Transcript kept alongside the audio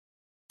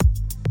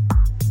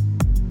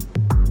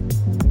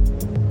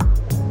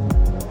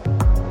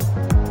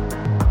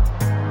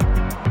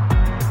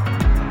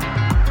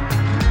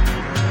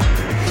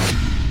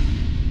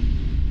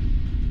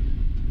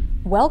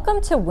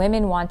Welcome to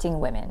Women Wanting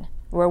Women,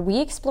 where we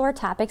explore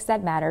topics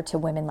that matter to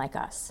women like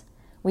us.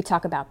 We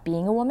talk about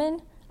being a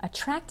woman,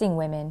 attracting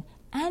women,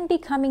 and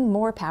becoming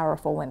more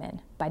powerful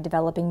women by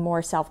developing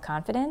more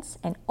self-confidence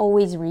and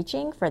always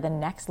reaching for the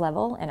next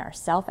level in our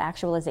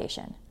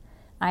self-actualization.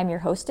 I'm your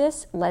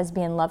hostess,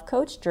 lesbian love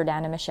coach,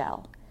 Jordana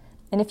Michelle.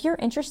 And if you're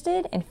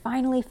interested in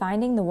finally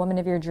finding the woman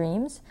of your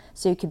dreams,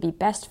 so you could be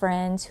best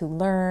friends who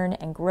learn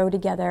and grow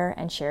together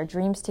and share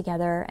dreams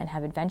together and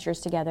have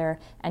adventures together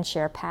and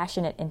share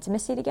passionate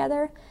intimacy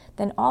together,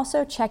 then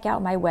also check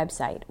out my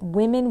website,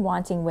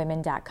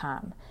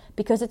 womenwantingwomen.com,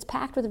 because it's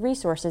packed with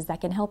resources that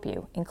can help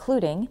you,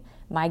 including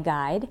my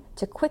guide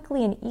to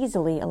quickly and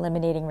easily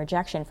eliminating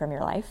rejection from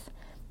your life,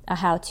 a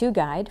how-to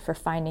guide for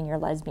finding your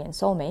lesbian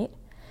soulmate,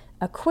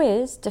 a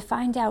quiz to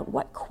find out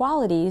what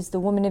qualities the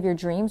woman of your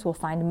dreams will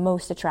find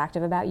most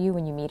attractive about you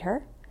when you meet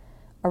her,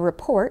 a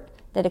report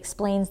that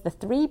explains the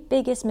 3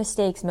 biggest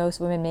mistakes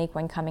most women make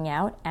when coming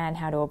out and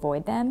how to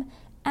avoid them,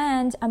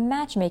 and a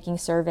matchmaking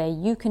survey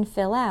you can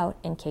fill out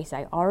in case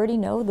I already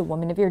know the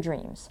woman of your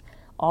dreams.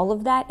 All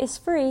of that is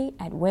free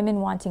at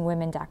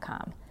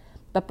womenwantingwomen.com.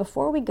 But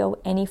before we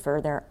go any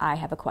further, I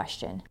have a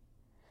question.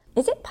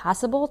 Is it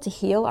possible to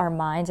heal our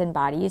minds and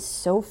bodies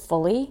so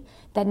fully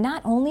that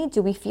not only do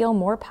we feel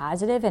more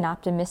positive and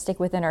optimistic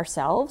within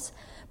ourselves,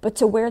 but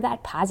to where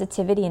that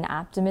positivity and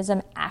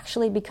optimism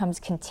actually becomes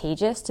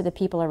contagious to the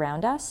people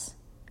around us?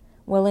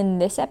 Well, in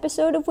this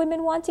episode of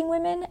Women Wanting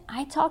Women,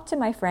 I talked to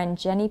my friend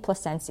Jenny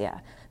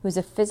Plasencia, who's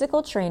a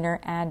physical trainer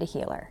and a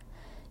healer.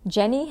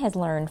 Jenny has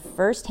learned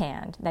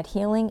firsthand that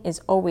healing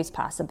is always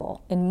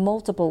possible in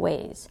multiple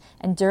ways,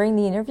 and during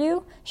the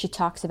interview, she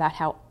talks about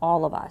how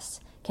all of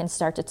us can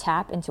start to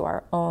tap into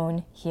our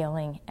own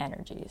healing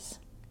energies.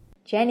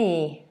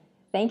 Jenny,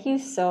 thank you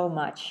so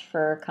much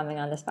for coming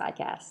on this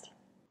podcast.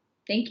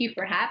 Thank you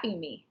for having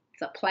me.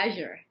 It's a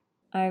pleasure.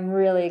 I'm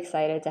really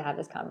excited to have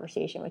this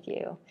conversation with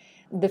you.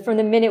 From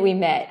the minute we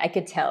met, I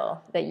could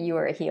tell that you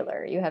are a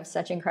healer. You have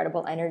such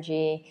incredible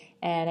energy,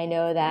 and I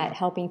know that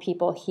helping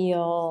people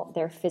heal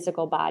their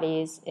physical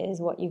bodies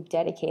is what you've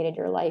dedicated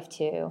your life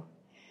to.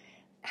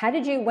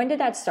 When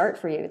did that start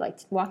for you?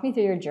 Walk me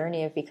through your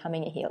journey of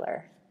becoming a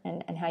healer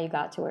and how you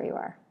got to where you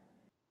are.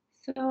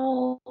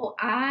 So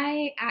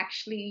I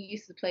actually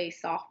used to play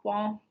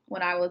softball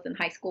when I was in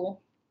high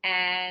school,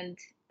 and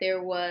I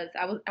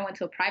went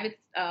to a private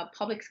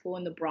public school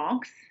in the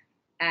Bronx,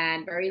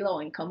 and very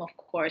low income, of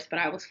course, but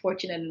I was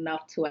fortunate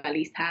enough to at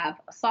least have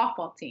a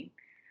softball team,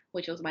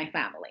 which was my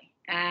family,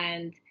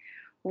 and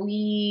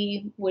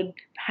we would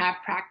have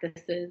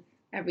practices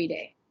every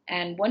day.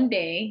 And one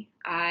day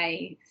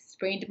I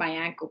sprained my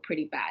ankle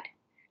pretty bad,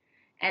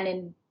 and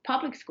in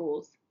public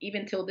schools,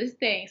 even till this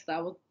day, so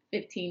that was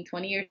 15,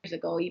 20 years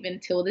ago, even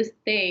till this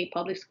day,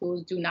 public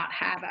schools do not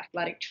have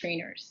athletic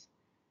trainers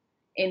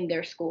in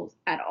their schools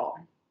at all.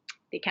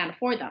 They can't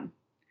afford them.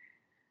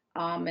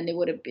 And it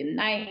would have been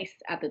nice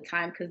at the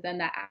time, because then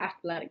that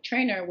athletic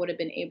trainer would have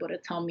been able to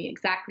tell me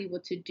exactly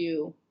what to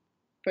do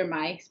for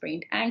my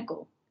sprained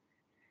ankle.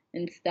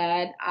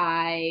 Instead,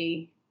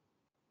 I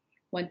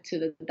went to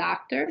the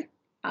doctor,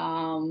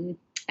 and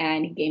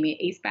he gave me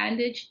an ACE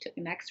bandage, took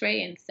an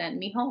x-ray, and sent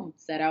me home,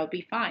 said I would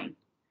be fine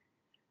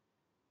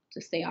to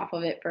stay off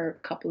of it for a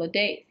couple of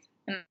days.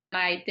 And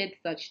I did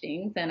such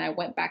things, and I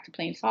went back to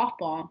playing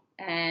softball,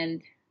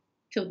 and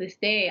till this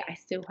day, I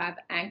still have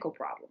ankle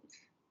problems,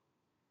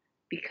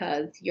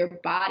 because your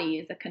body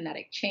is a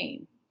kinetic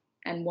chain,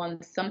 and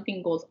once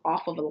something goes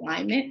off of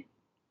alignment,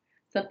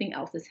 something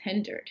else is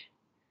hindered.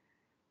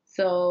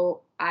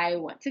 So I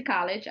went to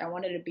college. I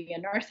wanted to be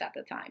a nurse at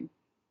the time.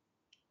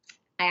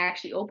 I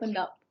actually opened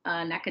up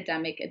an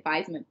academic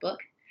advisement book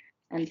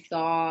and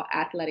saw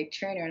athletic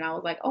trainer, and I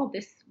was like, oh,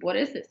 what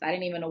is this? I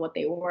didn't even know what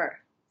they were.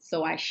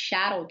 So I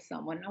shadowed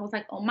someone, and I was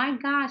like, oh my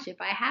gosh, if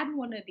I had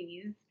one of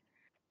these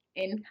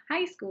in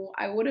high school,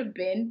 I would have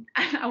been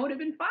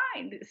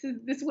fine.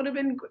 This would have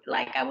been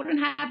like, I wouldn't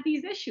have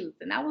these issues.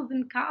 And I was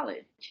in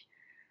college.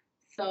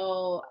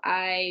 So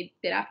I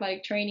did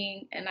athletic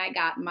training, and I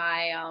got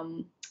my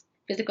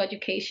physical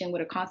education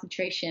with a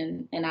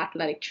concentration in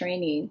athletic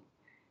training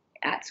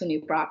at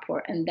SUNY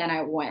Brockport. And then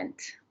I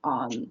went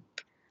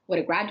with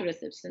a graduate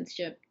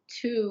assistantship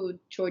to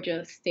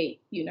Georgia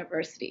State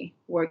University,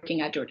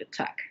 working at Georgia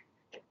Tech.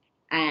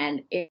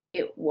 And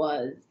it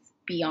was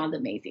beyond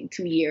amazing.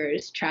 2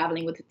 years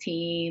traveling with the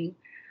team,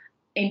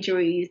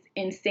 injuries,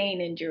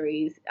 insane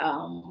injuries,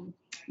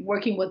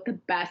 working with the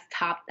best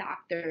top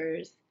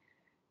doctors.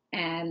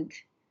 And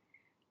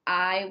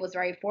I was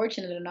very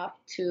fortunate enough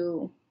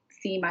to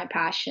see my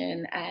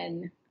passion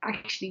and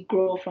actually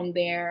grow from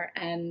there.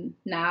 And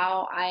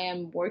now I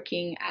am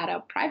working at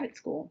a private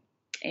school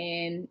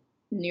in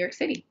New York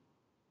City,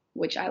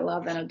 which I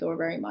love and adore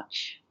very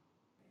much.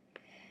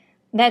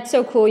 That's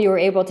so cool you were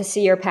able to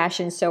see your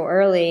passion so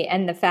early,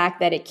 and the fact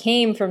that it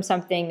came from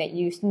something that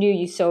you knew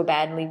you so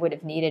badly would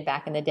have needed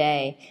back in the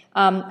day.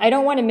 I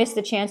don't want to miss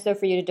the chance, though,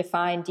 for you to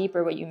define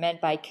deeper what you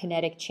meant by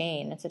kinetic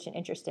chain. That's such an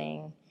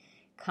interesting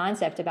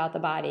concept about the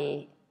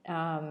body.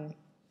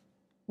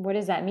 What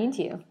does that mean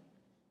to you?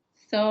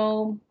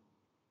 So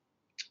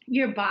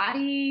Your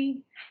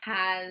body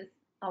has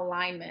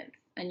alignments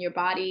and your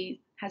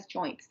body has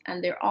joints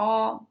and they're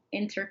all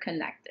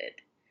interconnected.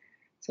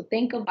 So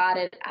think about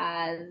it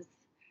as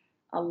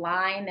a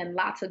line and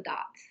lots of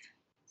dots.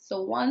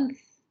 So once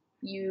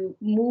you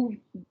move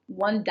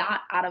one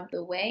dot out of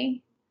the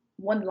way,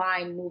 one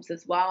line moves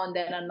as well, and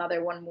then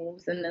another one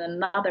moves, and then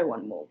another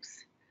one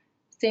moves.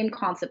 Same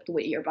concept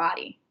with your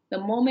body. The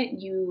moment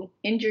you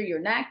injure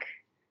your neck,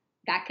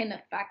 that can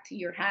affect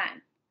your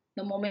hand.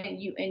 The moment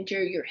you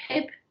injure your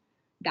hip,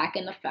 that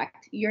can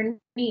affect your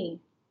knee.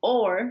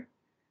 Or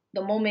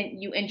the moment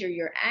you injure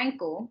your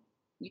ankle,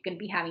 you can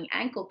be having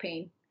ankle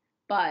pain,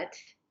 but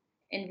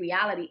in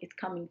reality, it's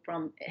coming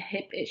from a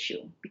hip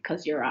issue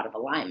because you're out of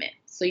alignment.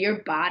 So your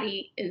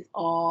body is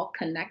all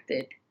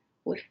connected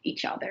with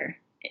each other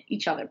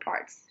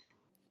parts.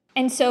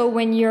 And so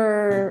when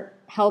you're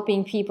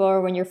helping people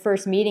or when you're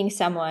first meeting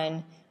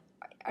someone,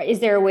 is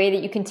there a way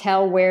that you can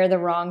tell where the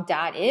wrong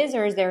dot is,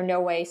 or is there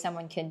no way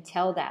someone can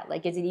tell that?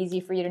 Like, is it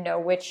easy for you to know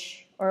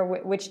which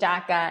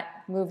dot got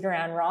moved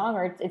around wrong,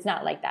 or it's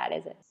not like that,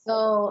 is it?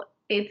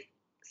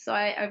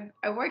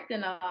 I worked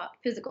in a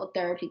physical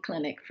therapy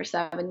clinic for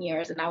 7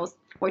 years, and I was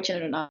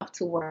fortunate enough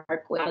to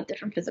work with a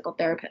different physical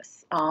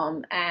therapists.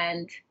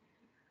 And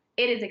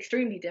it is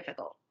extremely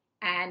difficult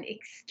and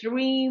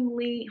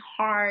extremely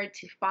hard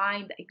to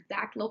find the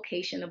exact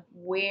location of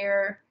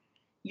where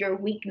your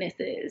weakness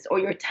is or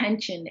your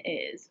tension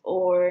is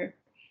or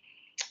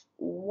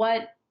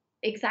what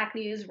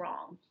exactly is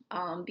wrong.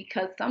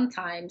 Because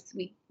sometimes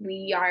we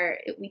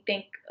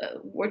think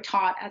we're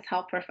taught as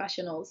health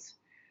professionals,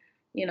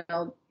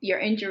 your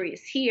injury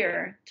is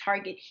here,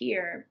 target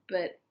here,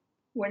 but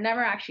we're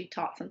never actually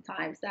taught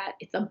sometimes that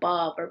it's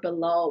above or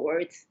below, or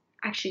it's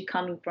actually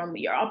coming from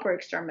your upper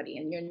extremity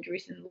and your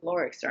injuries in the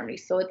lower extremity.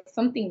 So it's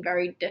something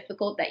very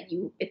difficult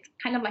it's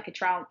kind of like a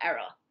trial and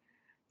error.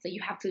 So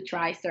you have to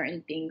try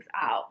certain things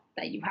out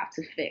that you have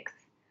to fix.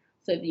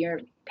 So if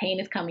your pain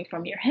is coming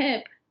from your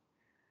hip,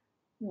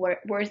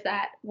 where's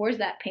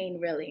that pain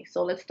really?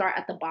 So let's start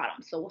at the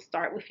bottom. So we'll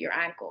start with your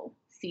ankle,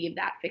 see if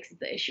that fixes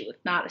the issue. If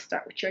not, let's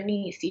start with your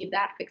knee, see if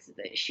that fixes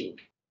the issue.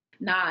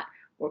 If not,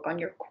 work on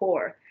your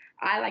core.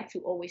 I like to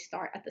always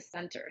start at the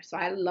center. So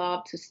I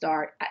love to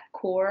start at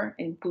core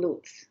and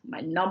glutes. My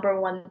number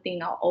one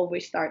thing, I'll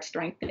always start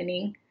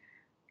strengthening.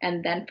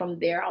 And then from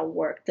there, I'll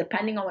work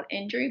depending on what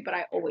injury, but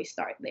I always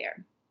start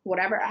there.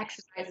 Whatever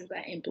exercises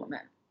I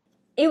implement.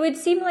 It would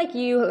seem like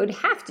you would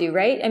have to,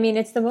 right? I mean,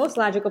 it's the most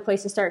logical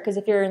place to start because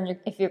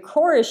if your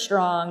core is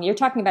strong, you're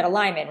talking about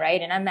alignment,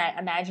 right? And I'm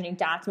imagining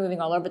dots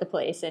moving all over the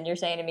place. And you're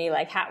saying to me,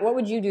 like, what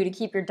would you do to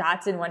keep your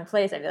dots in one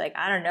place? I'd be like,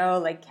 I don't know,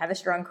 like have a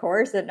strong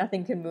core so that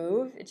nothing can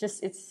move. It's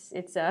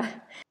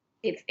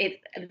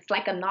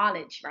like a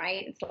knowledge,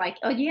 right? It's like,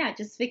 oh yeah,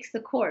 just fix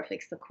the core,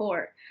 fix the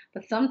core.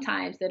 But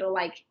sometimes it'll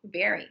like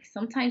vary.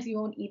 Sometimes you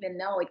won't even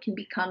know. It can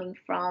be coming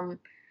from,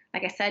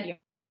 like I said, your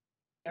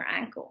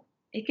ankle.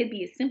 It could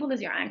be as simple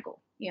as your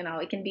ankle.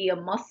 It can be a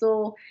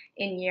muscle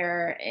in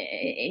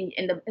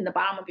the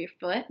bottom of your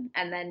foot,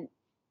 and then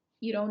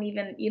you're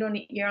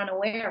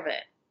unaware of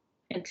it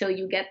until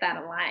you get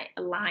that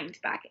aligned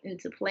back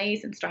into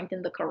place and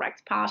strengthen the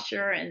correct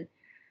posture and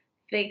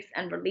fix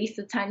and release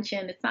the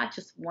tension. It's not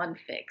just one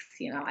fix.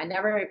 I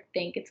never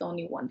think it's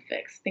only one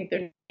fix. I think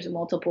there's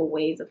multiple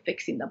ways of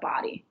fixing the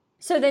body.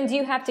 So then do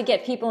you have to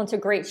get people into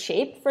great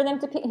shape for them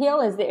to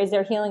heal? Is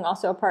their healing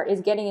also a part, is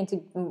getting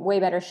into way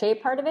better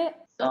shape part of it?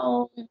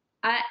 So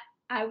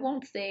I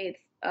won't say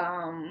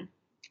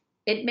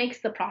it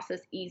makes the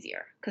process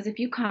easier, because if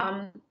you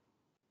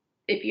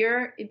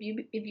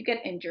get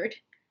injured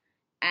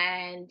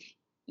and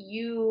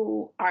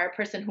you are a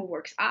person who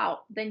works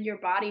out, then your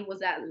body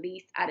was at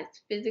least at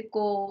its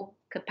physical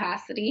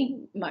capacity,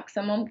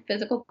 maximum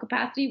physical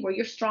capacity, where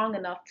you're strong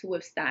enough to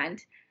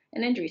withstand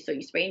an injury. So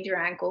you sprained your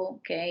ankle,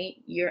 okay,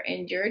 you're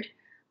injured.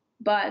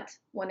 But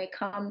when it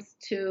comes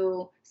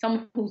to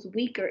someone who's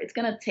weaker, it's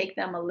going to take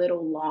them a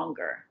little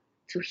longer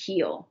to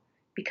heal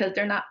because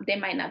they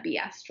might not be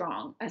as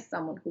strong as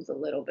someone who's a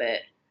little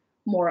bit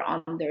more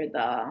under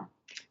the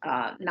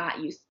not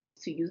used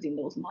to using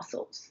those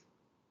muscles.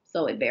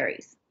 So it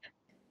varies.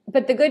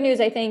 But the good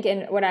news, I think,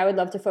 and what I would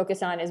love to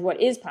focus on is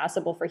what is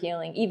possible for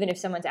healing, even if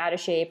someone's out of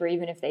shape or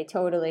even if they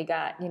totally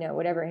got,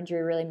 whatever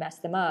injury really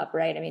messed them up,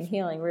 right? I mean,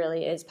 healing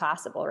really is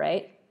possible,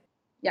 right?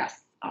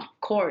 Yes, of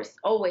course,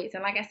 always.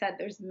 And like I said,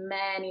 there's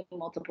many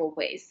multiple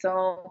ways.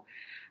 So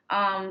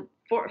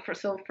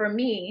for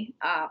me,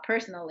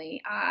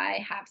 personally,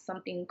 I have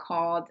something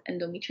called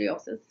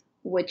endometriosis,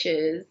 which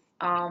is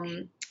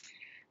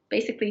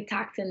basically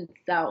toxin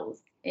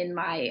cells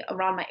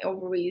around my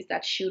ovaries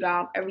that shoot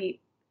out every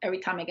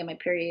time I get my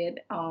period.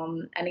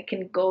 And it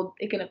can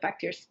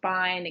affect your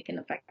spine, it can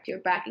affect your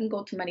back, it can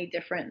go to many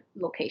different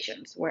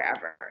locations,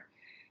 wherever.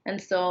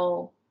 And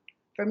so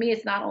for me,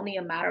 it's not only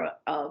a matter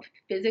of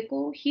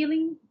physical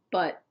healing,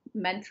 but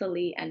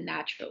mentally and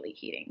naturally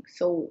healing.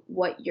 So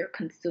what you're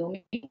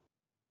consuming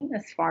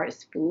as far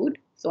as food.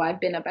 So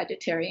I've been a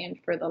vegetarian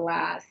for the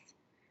last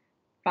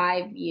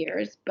 5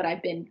 years, but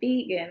I've been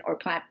vegan or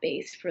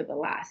plant-based for the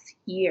last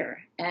year.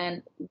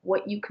 And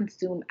what you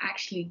consume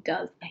actually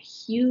does a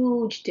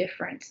huge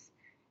difference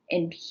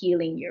in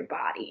healing your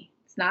body.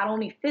 It's not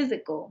only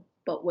physical,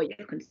 but what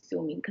you're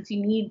consuming, because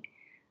you need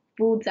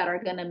foods that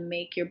are going to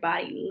make your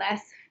body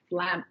less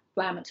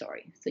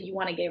inflammatory. So you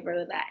want to get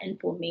rid of that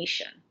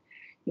inflammation.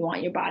 You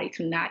want your body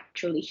to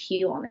naturally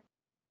heal on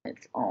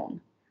its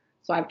own.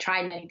 So I've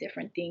tried many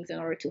different things in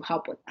order to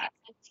help with that.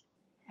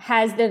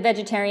 Has the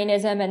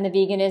vegetarianism and the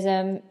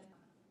veganism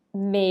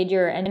made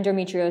your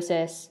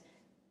endometriosis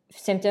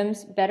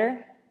symptoms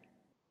better?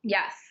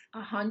 Yes,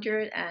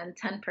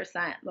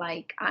 110%.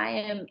 Like I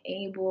am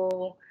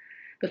able,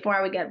 before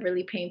I would get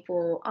really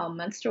painful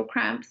menstrual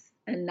cramps,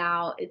 and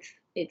now it's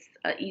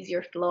an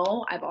easier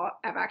flow. I've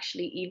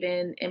actually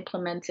even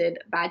implemented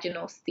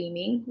vaginal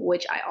steaming,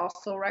 which I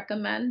also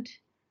recommend.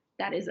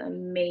 That is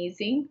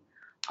amazing.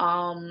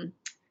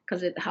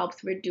 Because it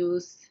helps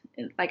reduce,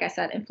 like I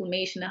said,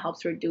 inflammation. It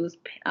helps reduce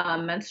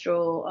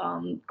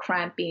menstrual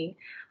cramping,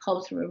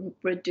 helps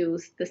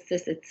reduce the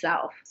cyst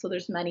itself. So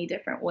there's many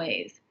different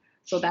ways.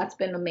 So that's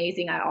been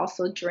amazing. I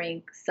also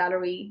drink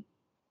celery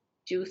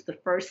juice the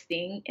first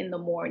thing in the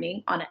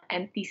morning on an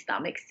empty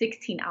stomach,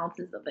 16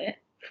 ounces of it,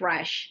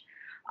 fresh.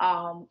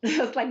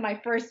 It's like my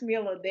first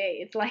meal a day.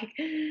 It's like,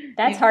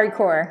 That's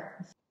hardcore.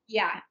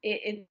 yeah,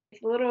 it's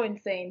a little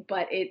insane,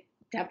 but it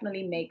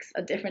definitely makes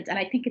a difference. And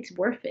I think it's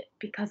worth it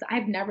because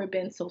I've never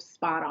been so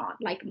spot on.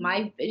 Like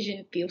my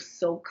vision feels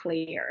so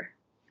clear.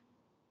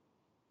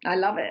 I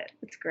love it.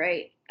 It's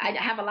great. I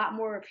have a lot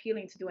more of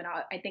healing to do, and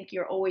I think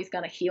you're always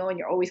gonna heal and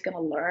you're always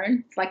gonna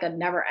learn. It's like a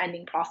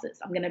never-ending process.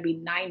 I'm gonna be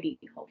 90,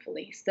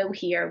 hopefully, still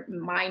here,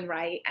 mind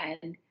right,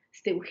 and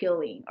still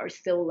healing or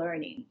still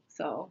learning.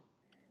 So,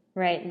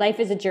 Right. Life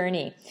is a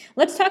journey.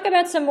 Let's talk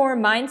about some more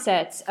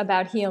mindsets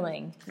about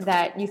healing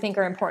that you think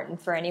are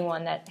important for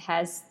anyone that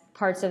has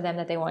parts of them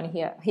that they want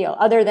to heal.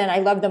 Other than, I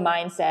love the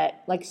mindset,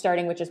 like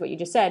starting with just what you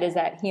just said, is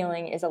that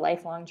healing is a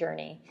lifelong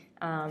journey,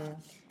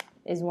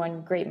 is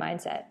one great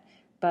mindset.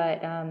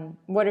 But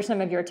what are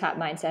some of your top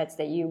mindsets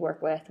that you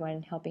work with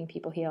when helping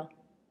people heal?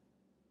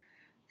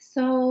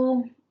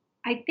 so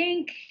I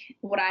think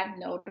what I've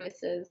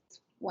noticed is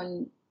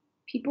when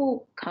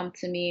people come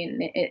to me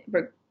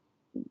and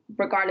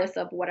regardless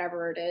of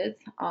whatever it is,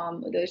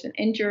 there's an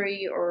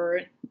injury or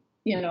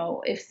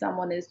if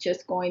someone is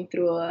just going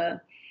through a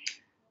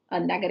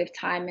negative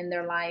time in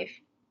their life,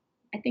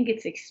 I think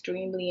it's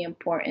extremely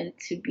important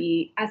to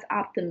be as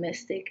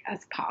optimistic as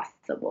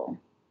possible.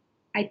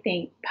 I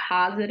think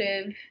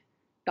positive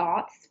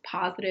thoughts,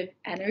 positive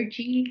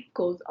energy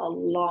goes a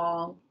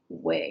long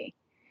way.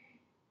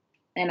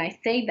 And I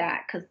say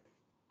that because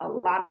a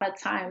lot of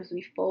times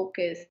we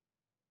focus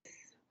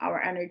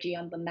our energy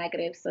on the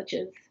negative, such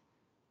as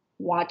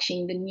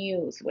watching the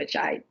news, which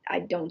I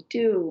don't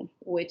do,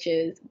 which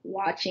is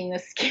watching a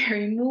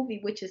scary movie,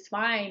 which is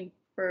fine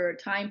for a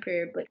time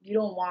period, but you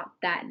don't want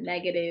that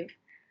negative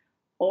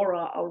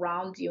aura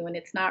around you, and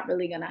it's not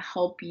really going to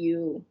help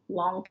you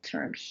long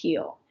term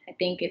heal. I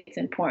think it's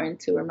important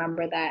to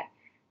remember that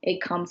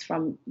it comes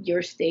from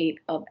your state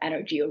of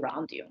energy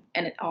around you,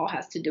 and it all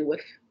has to do with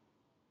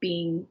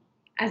being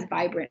as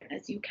vibrant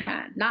as you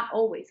can. Not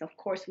always, of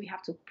course, we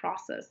have to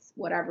process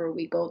whatever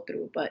we go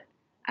through, but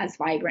as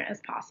vibrant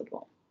as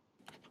possible.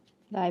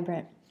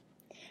 Vibrant.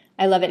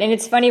 I love it. And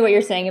it's funny what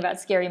you're saying about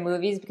scary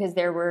movies because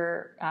there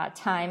were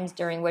times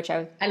during which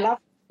I love.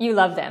 You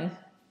love them.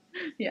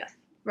 Yes,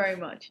 very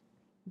much.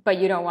 But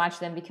you don't watch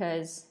them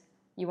because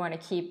you want to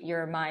keep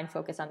your mind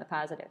focused on the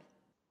positive.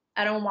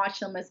 I don't watch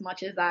them as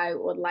much as I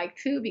would like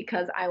to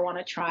because I want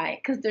to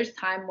try. Because there's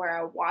time where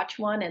I watch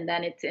one and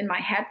then it's in my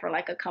head for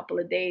like a couple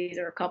of days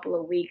or a couple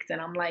of weeks, and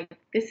I'm like,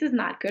 this is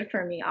not good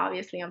for me.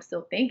 Obviously, I'm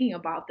still thinking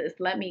about this.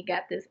 Let me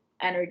get this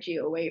energy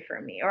away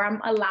from me, or I'm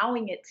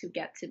allowing it to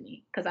get to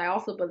me. Because I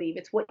also believe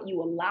it's what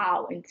you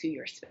allow into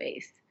your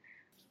space.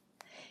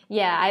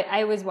 Yeah,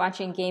 I was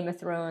watching Game of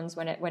Thrones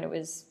when it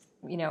was,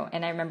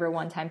 and I remember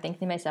one time thinking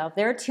to myself,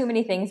 there are too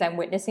many things I'm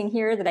witnessing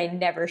here that I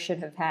never should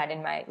have had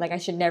in my, like I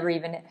should never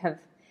even have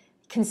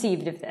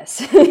conceived of this.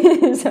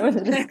 Some of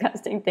the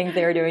disgusting things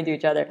they were doing to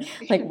each other.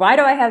 Like, why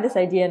do I have this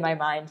idea in my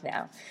mind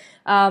now?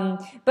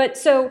 But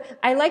so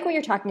I like what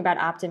you're talking about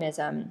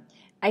optimism.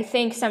 I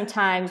think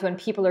sometimes when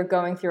people are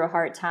going through a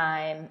hard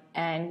time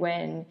and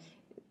when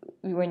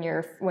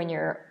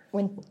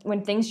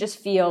things just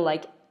feel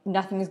like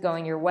nothing's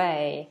going your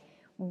way,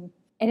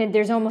 and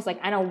there's almost like,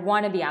 I don't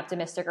want to be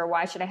optimistic, or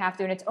why should I have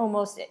to? And it's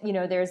almost,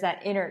 there's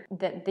that inner,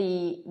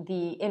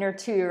 the inner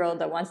 2-year-old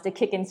that wants to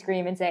kick and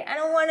scream and say, I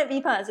don't want to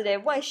be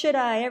positive. Why should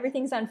I?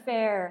 Everything's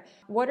unfair.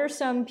 What are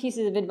some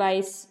pieces of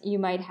advice you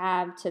might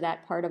have to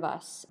that part of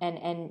us,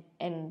 and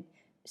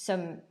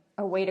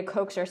a way to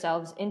coax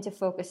ourselves into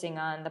focusing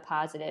on the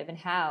positive, and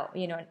how,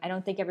 I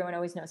don't think everyone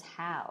always knows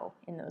how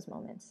in those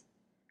moments.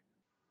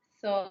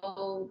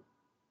 So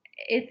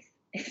it's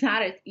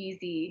not as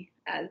easy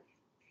as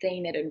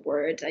saying it in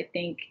words. I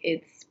think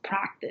it's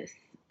practice,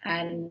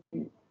 and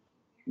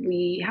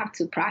we have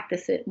to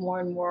practice it more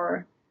and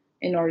more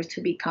in order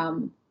to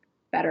become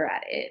better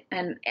at it.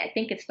 And I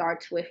think it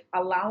starts with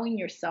allowing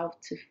yourself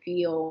to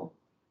feel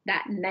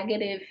that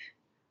negative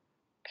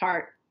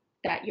part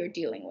that you're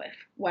dealing with,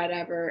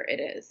 whatever it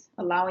is,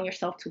 allowing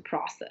yourself to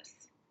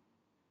process.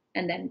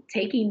 And then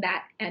taking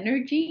that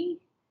energy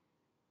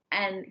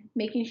and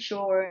making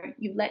sure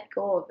you let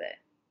go of it.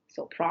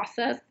 So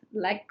process,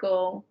 let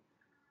go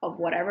of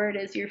whatever it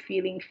is you're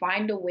feeling,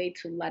 find a way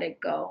to let it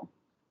go,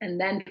 and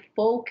then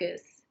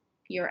focus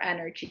your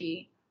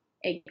energy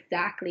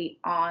exactly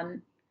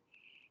on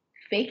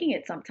faking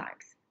it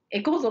sometimes.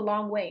 It goes a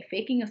long way.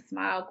 Faking a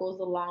smile goes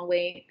a long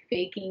way.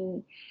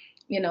 Faking,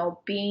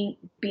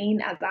 being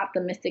as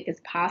optimistic as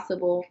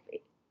possible.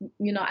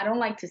 I don't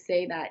like to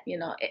say that,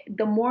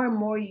 the more and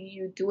more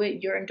you do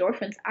it, your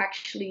endorphins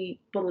actually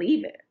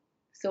believe it.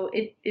 So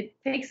it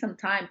takes some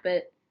time,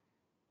 but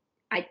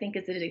I think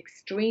it's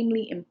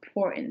extremely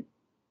important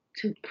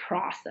to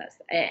process.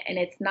 And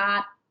it's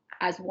not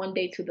as one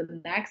day to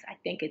the next. I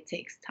think it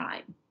takes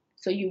time.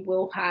 So you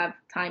will have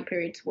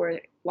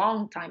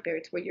long time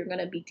periods where you're going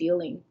to be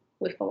dealing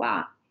with a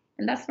lot.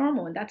 And that's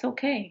normal and that's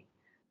okay.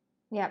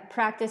 Yeah,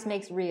 practice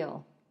makes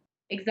real.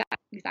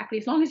 Exactly.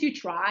 As long as you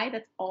try,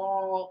 that's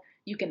all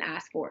you can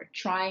ask for.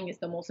 Trying is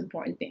the most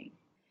important thing.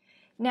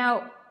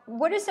 Now,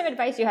 what is some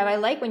advice you have? I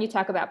like when you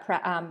talk about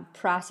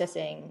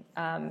processing,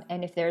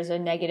 and if there's a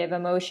negative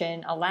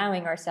emotion,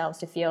 allowing ourselves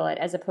to feel it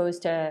as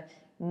opposed to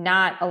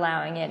not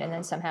allowing it and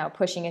then somehow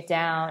pushing it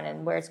down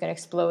and where it's going to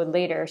explode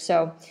later.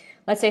 So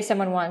let's say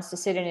someone wants to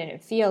sit in it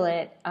and feel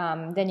it.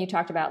 Then you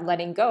talked about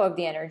letting go of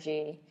the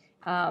energy.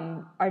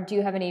 Do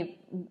you have any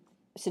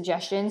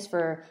suggestions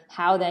for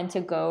how then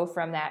to go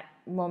from that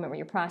moment where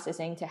you're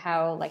processing to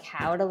how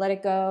to let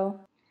it go?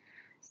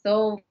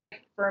 So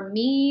for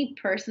me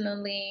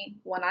personally,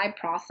 when I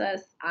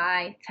process,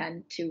 I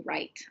tend to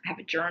write. I have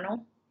a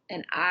journal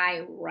and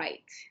I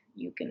write.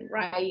 You can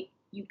write,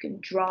 you can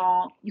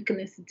draw, you can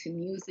listen to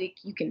music,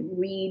 you can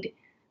read.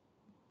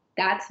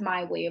 That's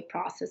my way of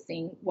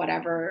processing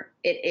whatever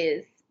it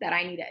is that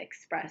I need to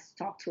express.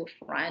 Talk to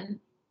a friend.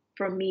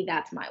 For me,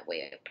 that's my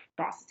way of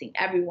processing.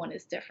 Everyone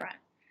is different.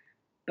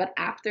 But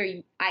after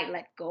I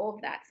let go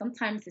of that,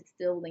 sometimes it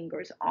still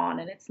lingers on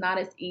and it's not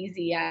as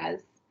easy as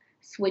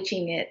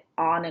switching it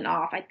on and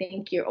off. I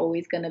think you're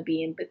always going to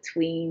be in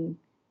between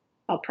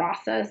a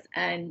process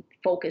and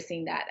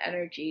focusing that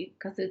energy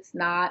because it's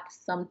not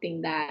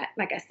something that,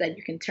 like I said,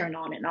 you can turn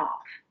on and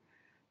off.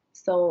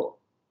 So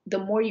the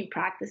more you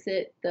practice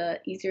it, the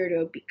easier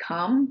it'll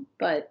become.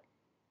 But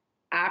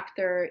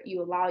after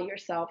you allow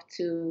yourself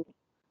to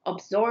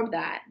absorb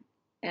that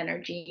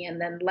energy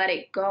and then let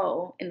it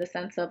go, in the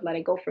sense of let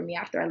it go for me,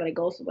 after I let it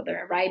go, so whether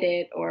I write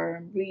it or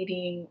I'm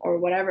reading or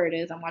whatever it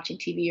is, I'm watching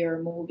TV or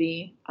a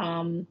movie,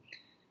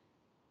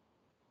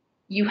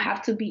 you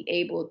have to be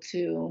able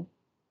to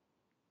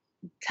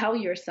tell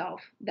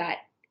yourself that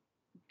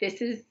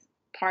this is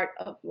part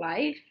of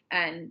life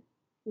and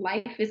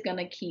life is going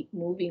to keep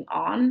moving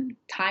on.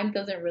 Time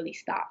doesn't really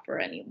stop for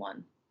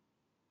anyone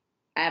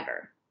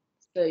ever.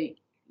 So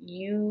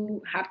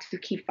you have to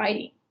keep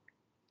fighting.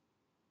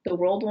 The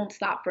world won't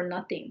stop for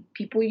nothing.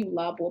 People you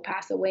love will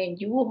pass away and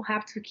you will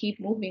have to keep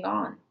moving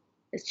on.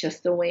 It's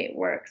just the way it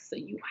works. So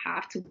you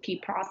have to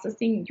keep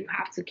processing, you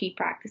have to keep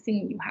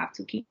practicing, you have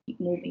to keep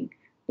moving.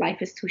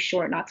 Life is too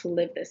short not to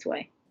live this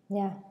way.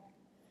 Yeah.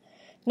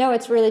 No,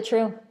 it's really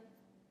true.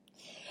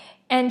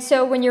 And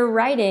so when you're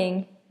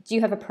writing, do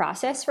you have a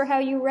process for how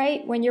you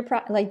write when you're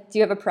do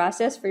you have a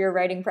process for your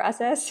writing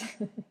process?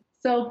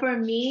 So for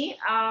me,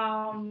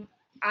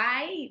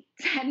 I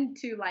tend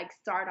to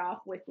start off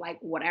with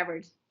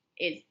whatever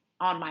is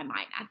on my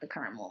mind at the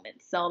current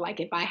moment. So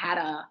if I had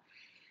a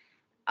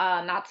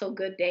not so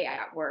good day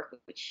at work,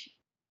 which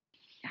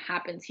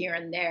happens here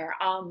and there,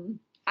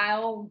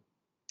 I'll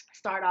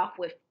start off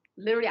with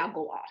literally I'll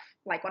go off.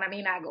 When I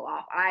mean I go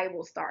off, I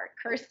will start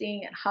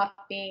cursing and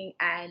huffing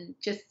and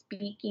just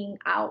speaking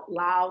out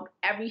loud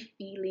every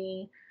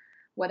feeling,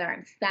 whether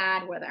I'm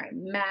sad, whether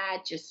I'm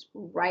mad, just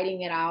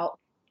writing it out.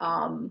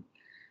 And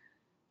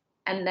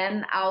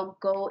then I'll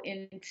go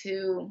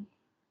into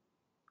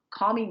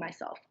calming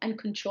myself and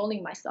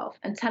controlling myself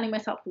and telling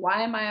myself,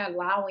 why am I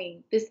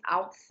allowing this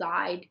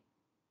outside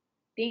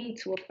thing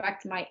to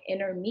affect my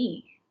inner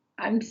me?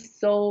 I'm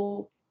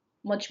so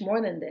much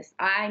more than this.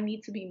 I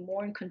need to be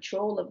more in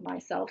control of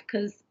myself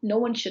because no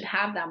one should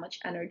have that much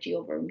energy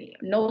over me.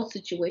 No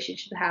situation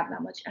should have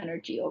that much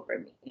energy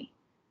over me.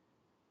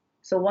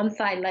 So once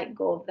I let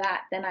go of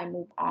that, then I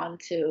move on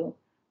to,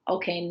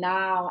 okay,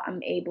 now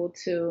I'm able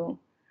to,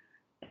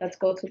 let's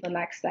go to the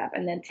next step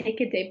and then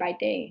take it day by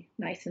day,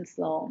 nice and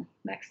slow.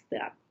 Next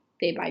step,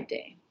 day by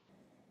day.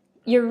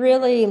 You're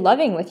really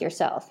loving with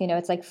yourself.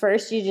 It's like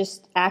first you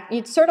just act,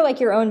 it's sort of like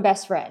your own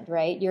best friend,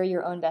 right? You're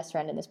your own best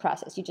friend in this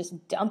process. You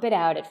just dump it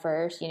out at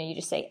first. You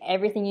just say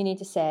everything you need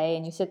to say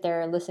and you sit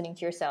there listening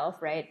to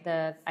yourself, right?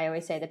 I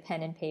always say the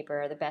pen and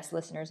paper are the best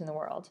listeners in the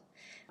world.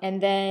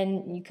 And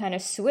then you kind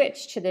of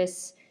switch to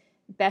this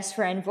best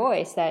friend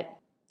voice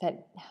that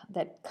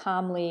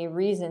calmly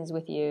reasons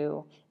with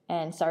you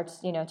and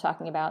starts,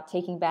 talking about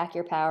taking back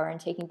your power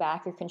and taking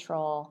back your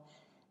control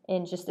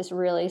in just this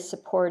really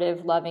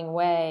supportive, loving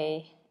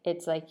way,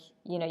 it's like,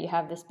 you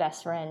have this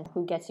best friend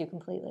who gets you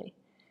completely.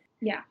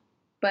 Yeah.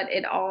 But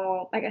it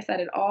all, like I said,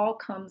 it all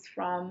comes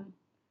from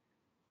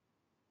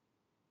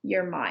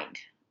your mind.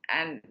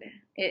 And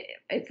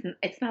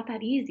it's not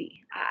that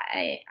easy.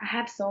 I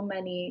have so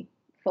many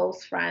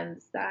close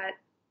friends that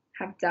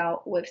have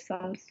dealt with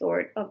some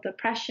sort of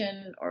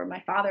depression, or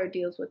my father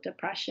deals with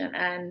depression,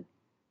 and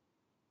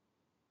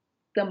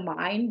the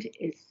mind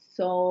is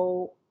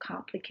so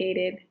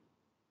complicated.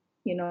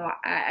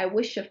 I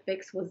wish a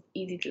fix was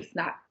easy to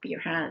snap your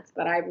hands,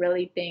 but I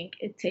really think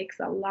it takes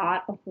a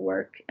lot of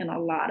work and a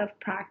lot of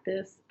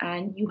practice,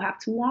 and you have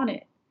to want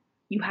it.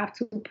 You have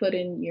to put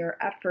in your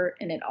effort,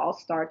 and it all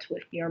starts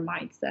with your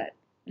mindset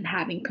and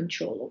having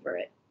control over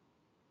it.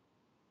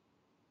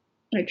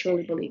 I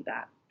truly believe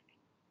that.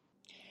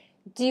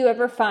 Do you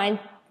ever find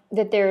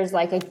that there's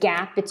like a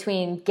gap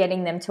between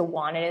getting them to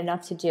want it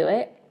enough to do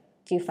it?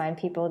 Do you find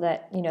people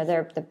that,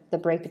 the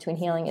break between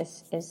healing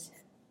is...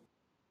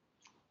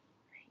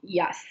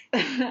 Yes,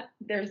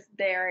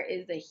 there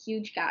is a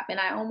huge gap, and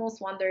I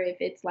almost wonder if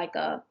it's like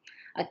a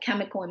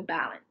chemical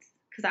imbalance,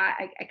 because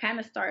I kind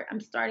of I'm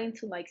starting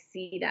to like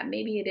see that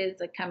maybe it is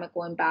a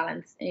chemical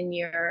imbalance in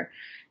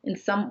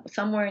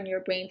somewhere in your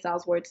brain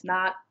cells where it's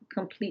not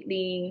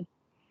completely,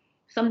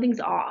 something's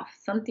off,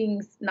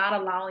 something's not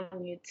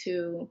allowing you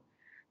to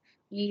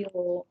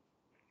feel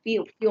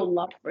feel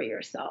love for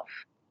yourself.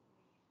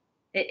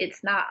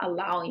 It's not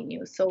allowing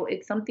you, so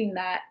it's something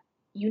that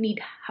you need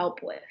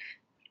help with.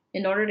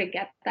 In order to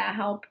get that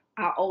help,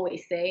 I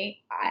always say,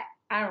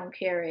 I don't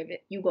care if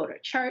you go to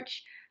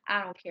church,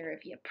 I don't care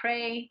if you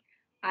pray,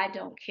 I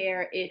don't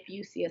care if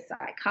you see a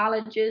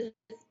psychologist,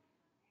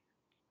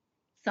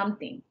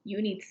 something.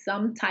 You need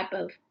some type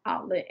of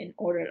outlet in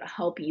order to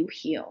help you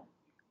heal.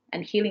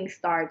 And healing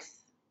starts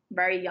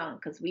very young,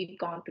 because we've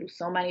gone through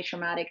so many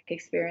traumatic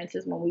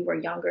experiences when we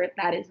were younger.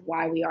 That is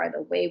why we are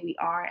the way we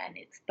are, and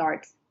it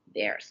starts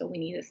there. So we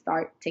need to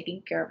start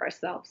taking care of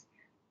ourselves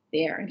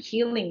there and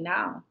healing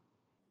now.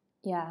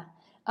 Yeah.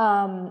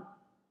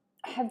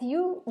 Have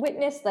you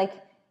witnessed like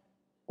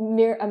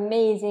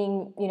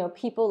amazing,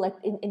 people like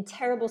in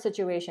terrible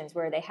situations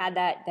where they had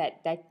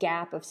that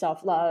gap of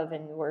self-love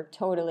and were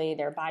totally,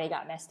 their body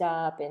got messed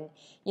up, and,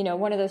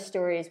 one of those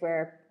stories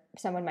where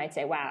someone might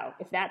say, wow,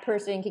 if that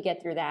person could get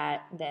through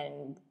that,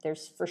 then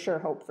there's for sure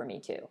hope for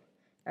me too.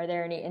 Are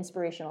there any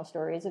inspirational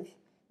stories that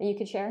you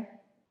could share?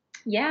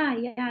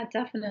 Yeah,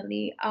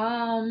 definitely.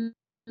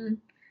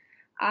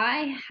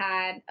 I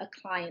had a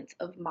client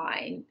of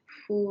mine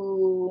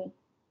who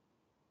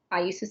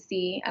I used to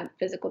see at a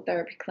physical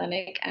therapy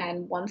clinic,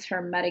 and once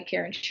her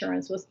Medicare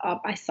insurance was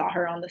up, I saw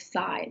her on the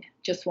side,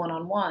 just one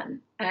on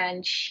one.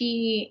 And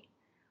she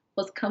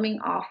was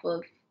coming off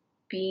of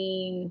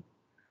being,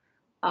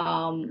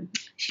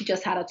 she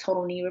just had a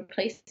total knee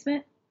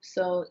replacement.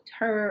 So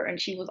and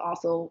she was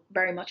also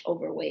very much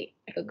overweight,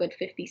 like a good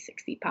 50,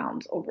 60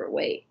 pounds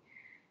overweight.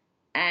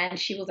 And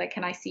she was like,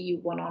 can I see you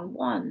one on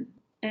one?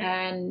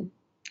 And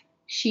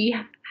she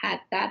at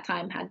that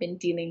time had been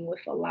dealing with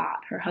a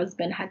lot. Her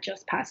husband had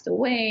just passed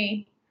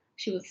away.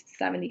 She was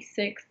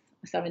 76,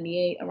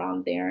 78,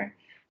 around there.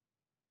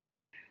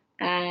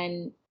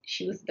 And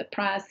she was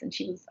depressed, and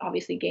she was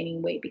obviously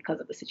gaining weight because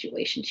of the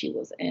situation she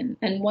was in.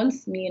 And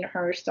once me and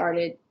her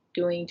started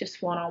doing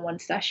just one-on-one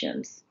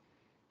sessions,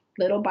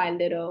 little by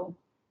little,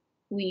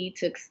 we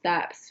took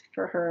steps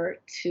for her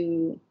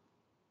to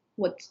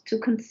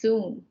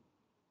consume.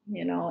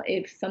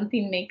 If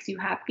something makes you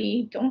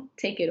happy, don't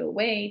take it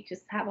away.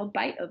 Just have a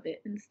bite of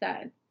it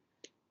instead.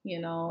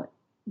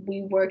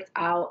 We worked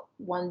out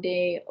one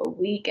day a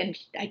week, and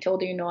I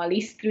told her, at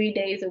least 3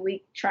 days a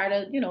week, try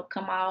to,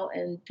 come out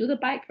and do the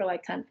bike for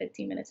like 10,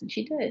 15 minutes. And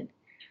she did.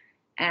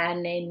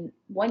 And in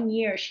 1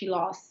 year, she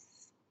lost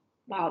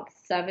about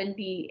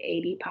 70,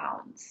 80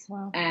 pounds.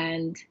 Wow.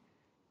 And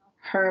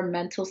her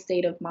mental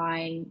state of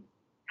mind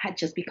had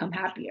just become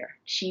happier.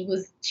 She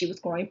was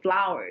growing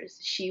flowers.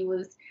 She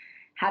was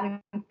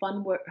having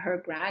fun with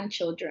her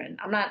grandchildren.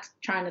 I'm not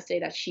trying to say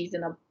that she's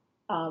in a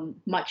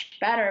much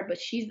better, but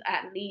she's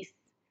at least,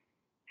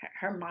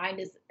 her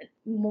mind is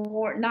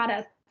more, not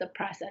as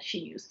depressed as she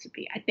used to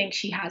be. I think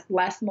she has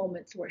less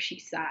moments where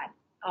she's sad.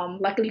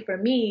 Luckily for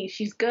me,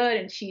 she's good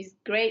and she's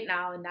great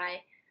now, and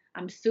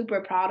I'm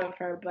super proud of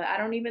her, but I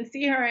don't even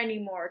see her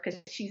anymore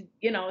because she's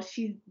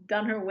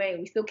done her way.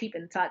 We still keep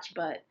in touch,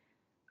 but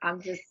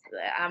I'm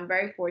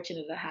very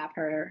fortunate to have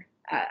her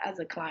as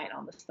a client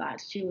on the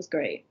side. She was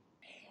great.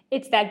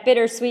 It's that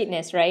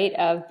bittersweetness, right,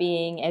 of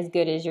being as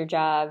good as your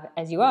job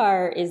as you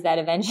are, is that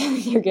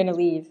eventually you're going to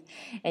leave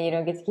and you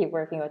don't get to keep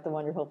working with the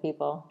wonderful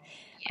people.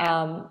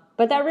 Yeah.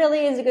 But that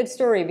really is a good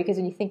story, because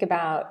when you think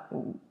about,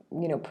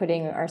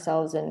 putting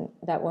ourselves in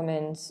that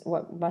woman's,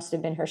 what must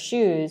have been her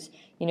shoes,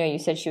 you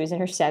said she was in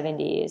her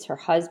 70s, her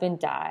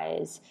husband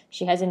dies,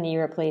 she has a knee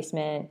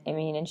replacement,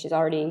 and she's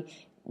already,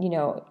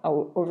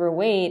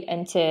 overweight,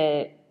 and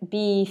to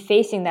be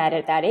facing that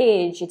at that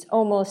age, it's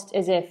almost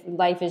as if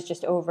life is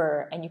just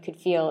over, and I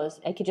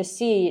could just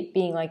see it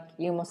being like,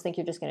 you almost think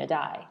you're just going to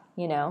die,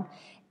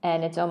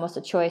 And it's almost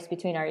a choice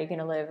between, are you going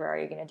to live or are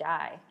you going to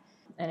die?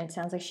 And it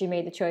sounds like she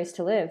made the choice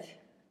to live.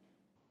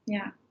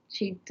 Yeah,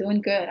 she's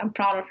doing good. I'm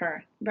proud of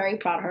her. Very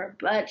proud of her.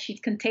 But she's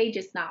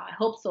contagious now. I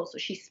hope so. So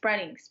she's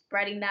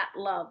spreading that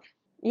love.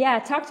 Yeah,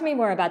 talk to me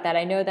more about that.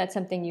 I know that's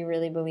something you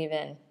really believe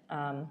in.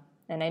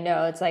 And I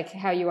know it's like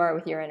how you are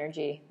with your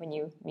energy when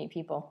you meet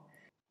people.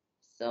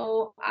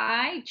 So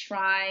I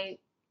try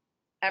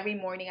every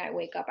morning I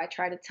wake up, I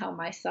try to tell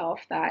myself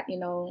that,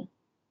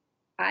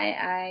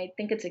 I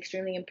think it's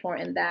extremely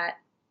important that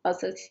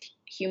us as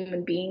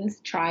human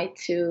beings try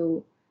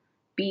to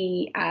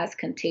be as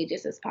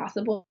contagious as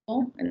possible.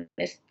 And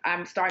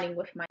I'm starting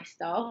with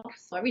myself.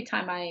 So every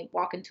time I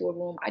walk into a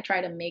room, I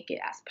try to make it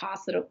as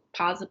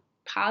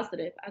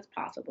positive as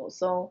possible.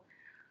 So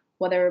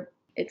whether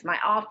it's my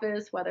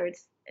office, whether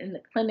it's in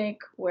the clinic,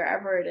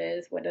 wherever it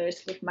is, whether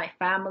it's with my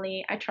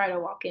family, I try to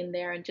walk in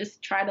there and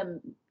just try to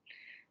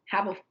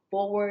have a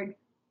forward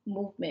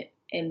movement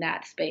in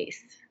that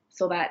space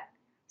so that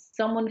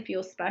someone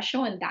feels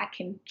special and that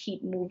can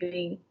keep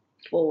moving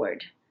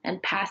forward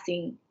and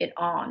passing it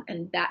on,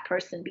 and that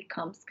person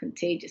becomes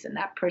contagious and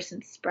that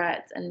person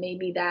spreads, and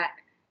maybe that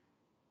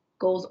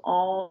goes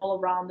all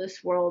around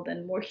this world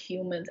and more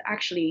humans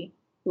actually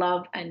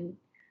love and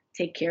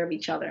take care of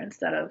each other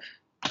instead of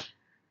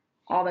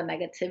all the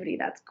negativity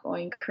that's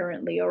going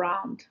currently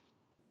around.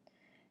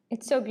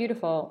 It's so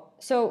beautiful.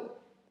 So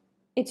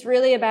it's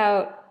really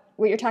about,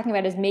 what you're talking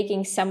about is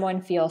making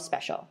someone feel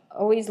special,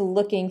 always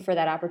looking for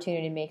that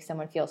opportunity to make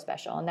someone feel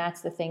special. And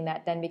that's the thing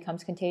that then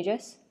becomes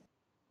contagious.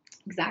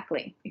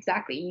 Exactly.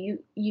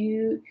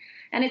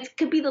 And it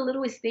could be the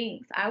littlest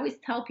things. I always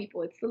tell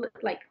people it's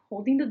like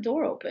holding the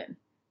door open.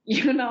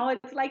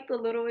 It's like the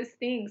littlest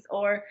things,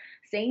 or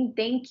saying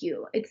thank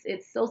you.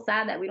 It's so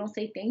sad that we don't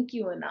say thank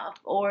you enough,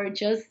 or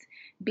just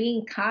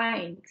being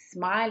kind,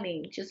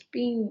 smiling, just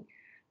being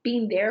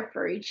there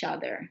for each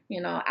other.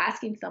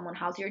 Asking someone,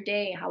 how's your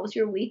day? How was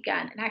your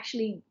weekend? And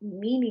actually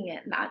meaning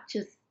it, not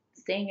just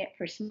saying it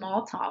for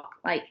small talk.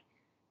 Like,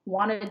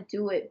 want to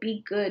do it,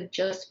 be good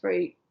just for,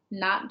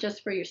 not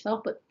just for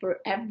yourself, but for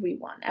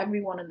everyone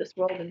in this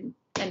world, and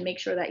make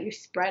sure that you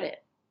spread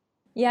it.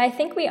 Yeah, I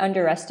think we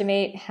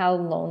underestimate how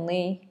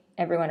lonely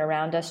everyone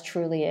around us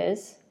truly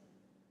is,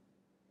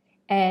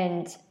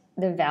 and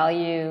the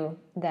value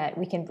that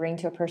we can bring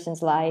to a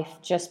person's life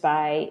just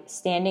by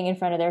standing in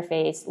front of their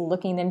face,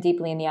 looking them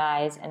deeply in the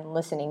eyes, and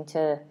listening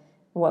to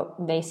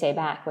what they say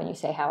back when you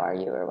say, how are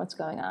you, or what's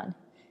going on,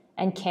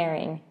 and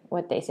caring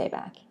what they say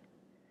back.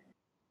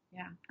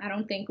 Yeah, I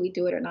don't think we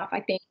do it enough. I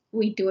think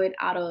we do it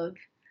out of,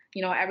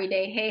 every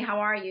day, hey, how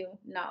are you?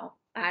 No,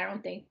 I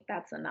don't think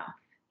that's enough.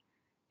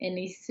 It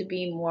needs to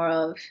be more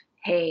of,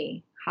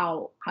 hey,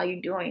 how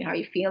you doing? How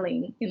you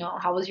feeling?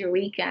 How was your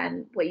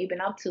weekend? What you been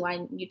up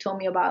to? You told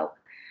me about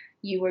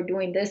you were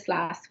doing this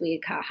last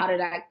week. How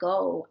did that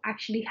go?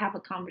 Actually have a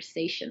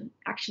conversation.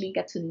 Actually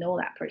get to know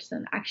that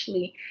person.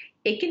 Actually,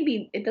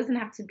 it doesn't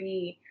have to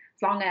be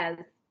as long as,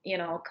 it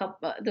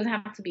doesn't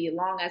have to be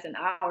long as an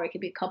hour. It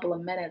could be a couple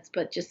of minutes,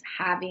 but just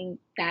having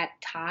that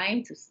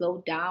time to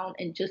slow down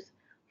and just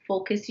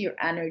focus your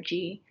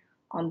energy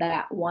on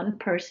that one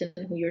person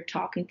who you're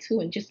talking to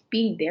and just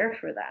being there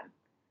for them,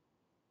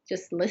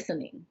 just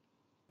listening.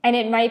 And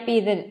it might be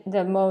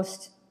the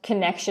most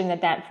connection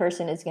that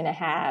person is going to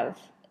have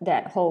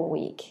that whole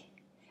week.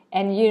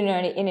 And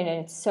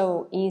it's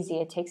so easy.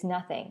 It takes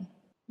nothing.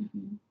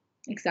 Mm-hmm.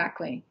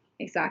 Exactly.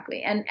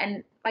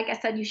 And like I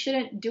said, you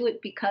shouldn't do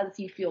it because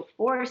you feel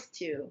forced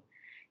to.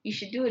 You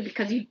should do it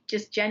because you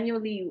just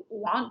genuinely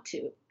want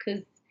to,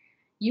 because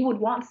you would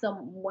want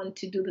someone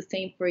to do the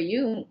same for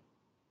you.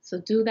 So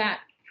do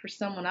that for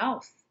someone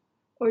else,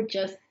 or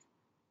just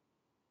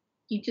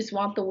you just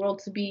want the world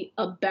to be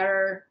a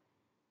better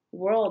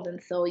world,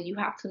 and so you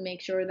have to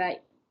make sure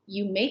that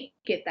you make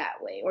it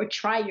that way, or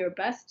try your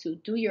best to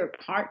do your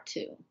part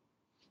to.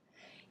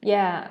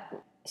 Yeah,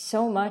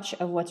 so much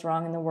of what's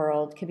wrong in the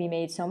world could be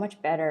made so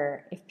much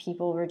better if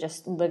people were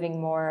just living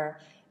more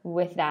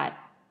with that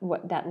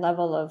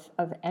level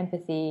of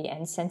empathy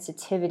and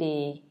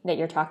sensitivity that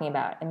you're talking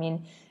about. I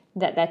mean,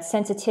 that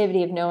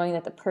sensitivity of knowing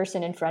that the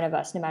person in front of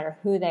us, no matter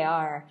who they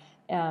are,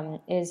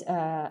 is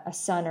a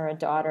son or a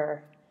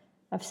daughter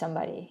of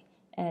somebody,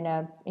 and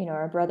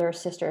a brother or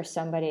sister of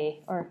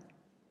somebody, or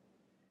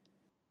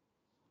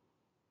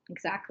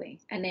Exactly.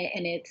 And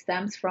it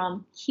stems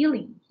from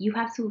healing. You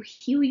have to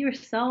heal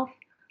yourself,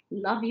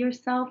 love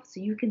yourself, so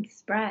you can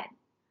spread,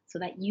 so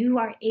that you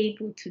are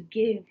able to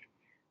give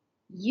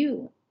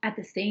you at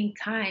the same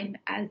time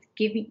as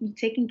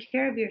taking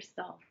care of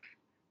yourself.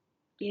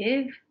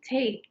 Give,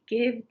 take.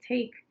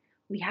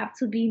 We have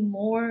to be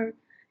more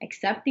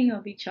accepting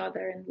of each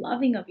other and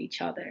loving of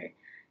each other.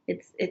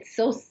 It's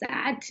so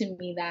sad to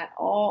me that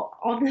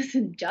all this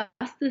injustice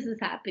is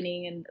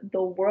happening in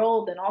the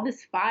world, and all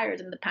these fires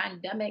and the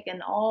pandemic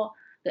and all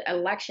the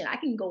election. I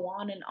can go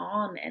on,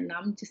 and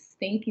I'm just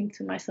thinking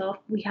to myself,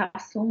 we have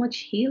so much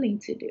healing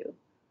to do,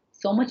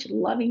 so much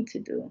loving to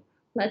do.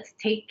 Let's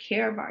take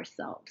care of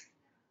ourselves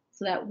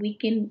so that we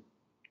can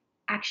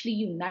actually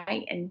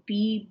unite and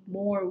be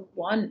more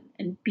one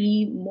and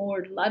be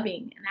more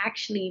loving and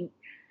actually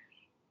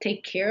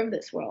take care of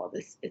this world.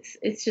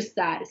 It's just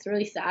sad. It's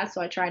really sad.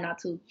 So I try not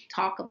to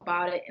talk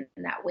about it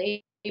in that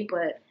way.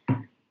 But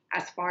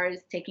as far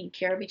as taking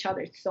care of each other,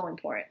 it's so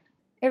important.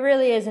 It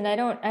really is, and I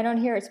don't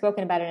hear it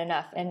spoken about it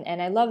enough.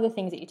 And I love the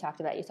things that you talked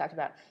about. You talked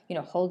about,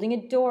 holding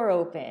a door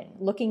open,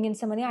 looking in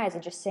someone in the eyes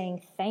and just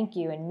saying thank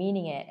you and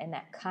meaning it, and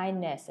that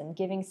kindness and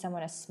giving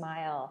someone a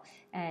smile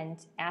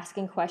and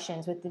asking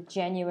questions with the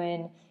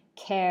genuine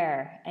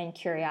care and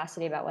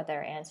curiosity about what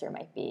their answer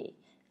might be.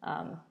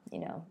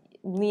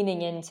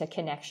 Leaning into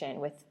connection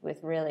with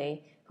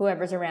really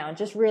whoever's around,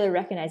 just really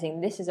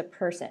recognizing this is a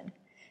person.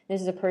 This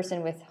is a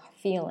person with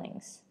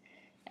feelings.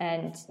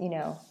 And,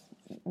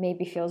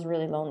 maybe feels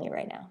really lonely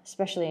right now,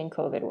 especially in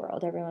COVID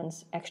world.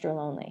 Everyone's extra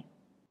lonely.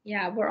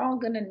 Yeah, we're all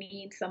gonna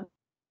need some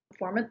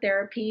form of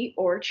therapy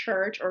or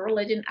church or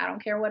religion. I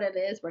don't care what it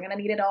is. We're gonna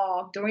need it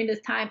all during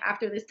this time,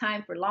 after this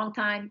time, for a long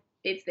time.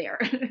 It's there.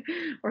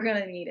 We're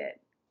gonna need it.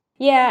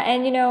 Yeah,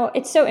 and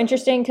it's so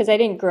interesting because I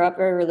didn't grow up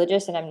very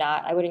religious, and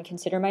I wouldn't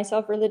consider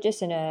myself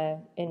religious in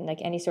like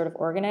any sort of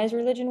organized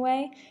religion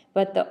way.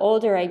 But the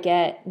older I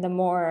get, the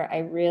more I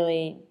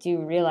really do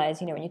realize,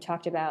 when you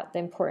talked about the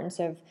importance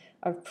of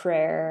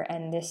prayer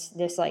and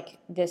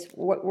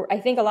what I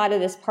think a lot of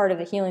this part of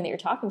the healing that you're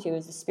talking to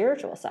is the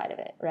spiritual side of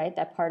it, right?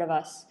 That part of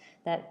us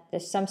that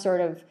there's some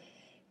sort of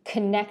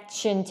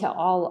connection to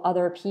all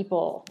other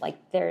people, like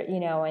there,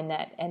 and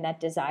that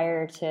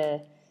desire to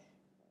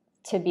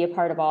be a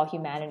part of all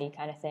humanity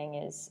kind of thing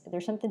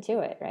there's something to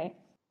it, right?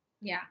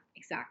 Yeah,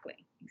 exactly.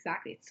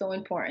 Exactly. It's so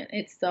important.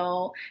 It's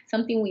so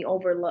something we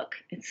overlook.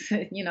 It's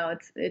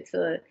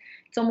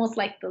it's almost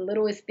like the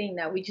littlest thing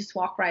that we just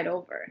walk right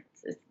over.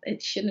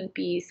 It shouldn't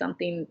be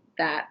something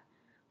that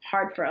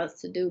hard for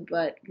us to do,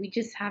 but we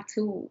just have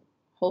to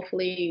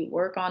hopefully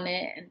work on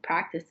it and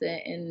practice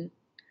it. And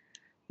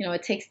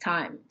it takes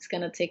time. It's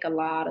gonna take a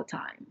lot of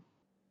time.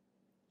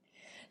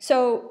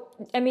 So,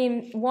 I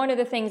mean, one of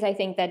the things I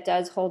think that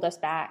does hold us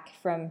back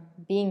from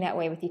being that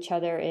way with each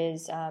other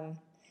is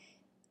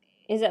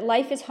that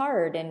life is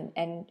hard,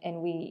 and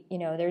we,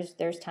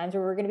 there's times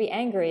where we're going to be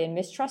angry and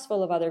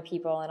mistrustful of other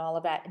people and all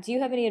of that. Do you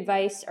have any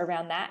advice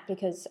around that?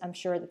 Because I'm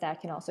sure that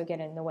can also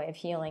get in the way of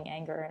healing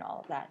anger and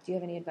all of that. Do you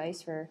have any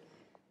advice for?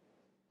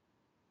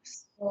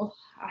 So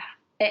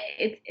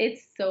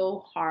it's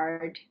so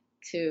hard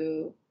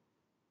to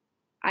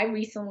I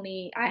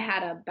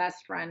had a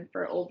best friend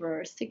for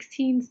over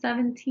 16,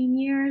 17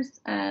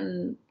 years,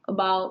 and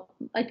about,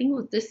 I think it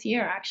was this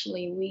year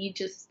actually, we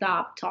just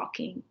stopped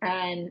talking.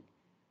 And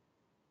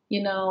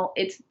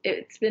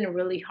it's been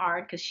really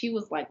hard because she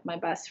was like my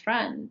best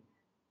friend.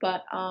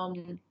 But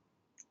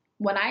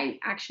when I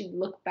actually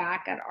look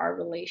back at our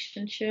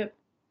relationship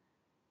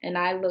and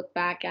I look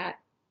back at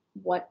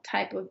what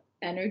type of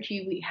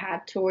energy we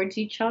had towards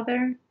each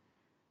other,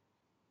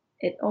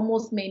 it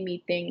almost made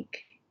me think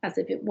as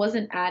if it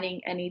wasn't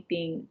adding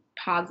anything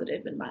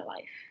positive in my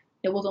life.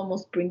 It was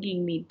almost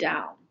bringing me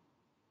down.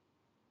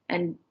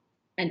 And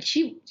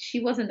she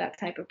wasn't that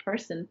type of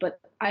person, but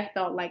I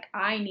felt like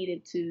I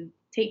needed to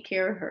take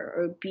care of her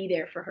or be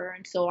there for her.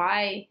 And so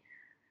I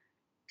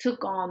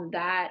took on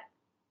that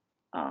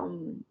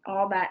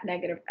all that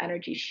negative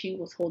energy she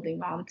was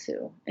holding on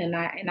to, and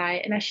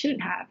I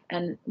shouldn't have.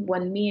 And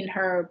when me and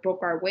her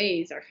broke our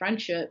ways, our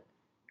friendship,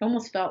 it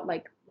almost felt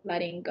like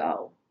letting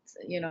go,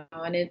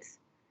 and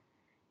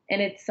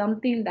it's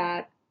something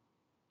that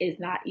is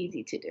not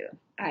easy to do.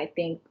 I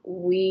think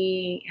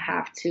we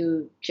have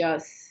to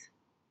just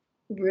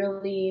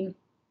really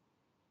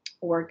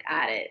work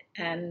at it,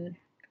 and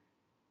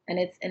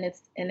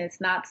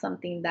it's not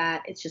something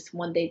that it's just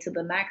one day to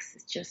the next.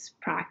 It's just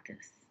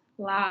practice,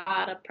 a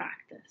lot of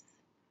practice,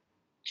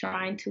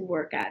 trying to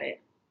work at it,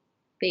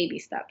 baby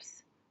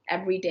steps,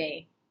 every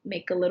day.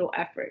 Make a little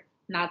effort.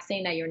 Not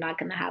saying that you're not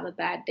going to have a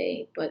bad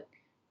day, but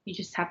you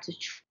just have to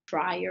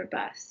try your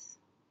best.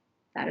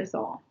 That is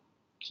all.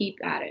 Keep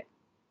at it.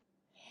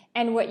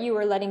 And what you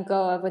were letting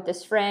go of with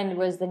this friend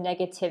was the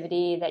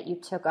negativity that you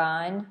took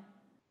on.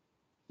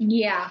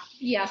 Yeah,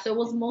 yeah. So it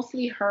was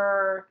mostly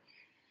her.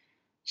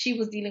 She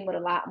was dealing with a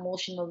lot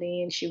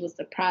emotionally and she was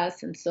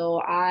depressed. And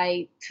so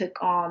I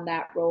took on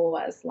that role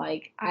as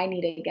like, I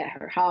need to get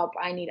her help.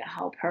 I need to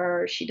help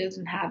her. She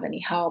doesn't have any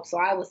help. So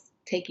I was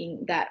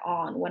taking that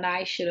on when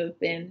I should have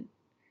been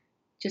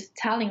just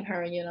telling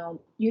her,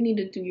 you need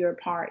to do your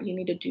part. You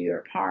need to do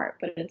your part.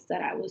 But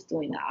instead, I was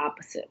doing the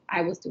opposite.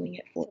 I was doing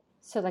it for.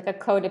 So like a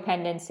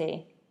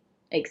codependency.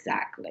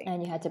 Exactly.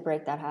 And you had to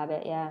break that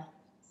habit. Yeah.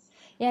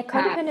 Yeah. Uh,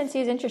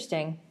 Codependency is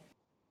interesting.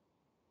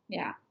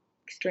 yeah,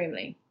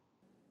 extremely.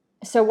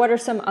 So what are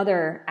some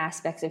other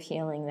aspects of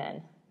healing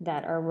then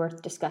that are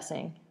worth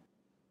discussing?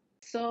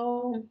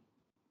 So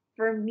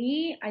for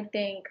me, I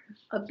think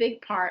a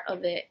big part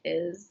of it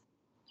is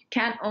you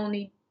can't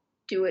only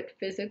do it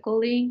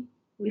physically.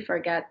 We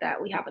forget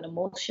that we have an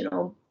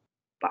emotional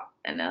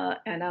and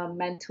a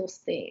mental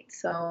state.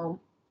 So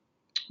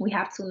we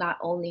have to not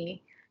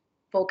only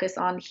focus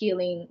on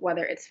healing,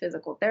 whether it's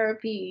physical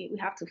therapy, we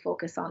have to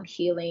focus on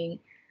healing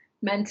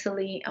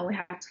mentally, and we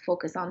have to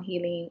focus on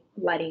healing,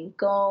 letting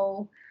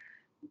go,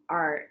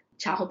 our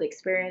childhood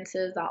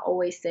experiences. I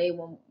always say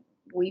when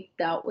we've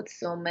dealt with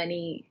so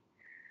many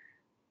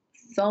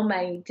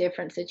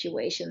different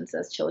situations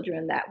as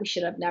children that we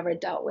should have never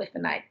dealt with,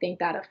 and I think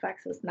that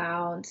affects us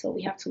now, and so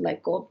we have to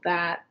let go of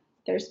that.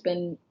 There's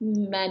been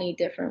many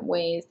different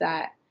ways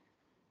that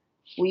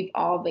we've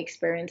all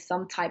experienced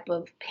some type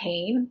of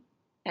pain,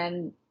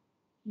 and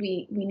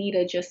we need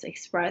to just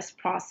express,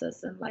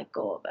 process, and let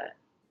go of it.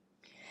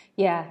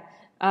 Yeah.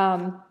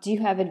 Do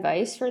you have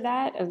advice for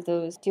that of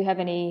those? Do you have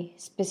any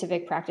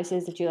specific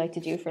practices that you like to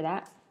do for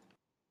that?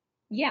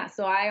 Yeah,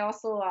 so I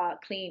also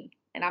clean,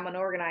 and I'm an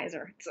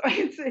organizer. So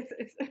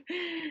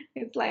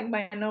it's like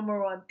my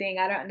number one thing.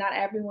 I don't Not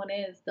everyone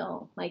is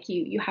though. Like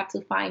you have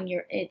to find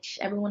your itch.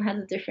 Everyone has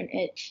a different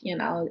itch,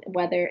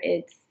 whether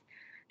it's,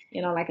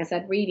 like I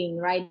said, reading,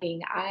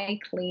 writing. I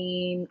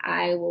clean,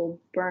 I will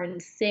burn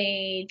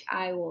sage,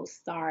 I will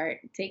start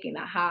taking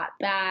a hot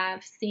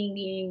bath,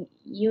 singing,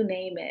 you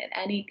name it.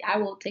 I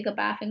will take a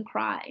bath and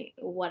cry.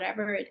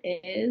 Whatever it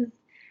is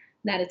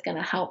that is going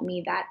to help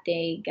me that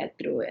day get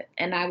through it.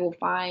 And I will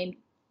find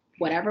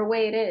whatever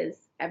way it is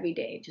every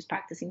day, just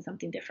practicing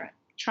something different,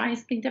 trying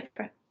something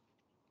different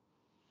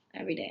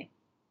every day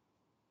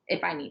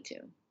if I need to.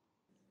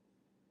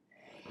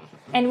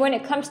 And when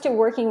it comes to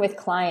working with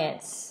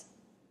clients,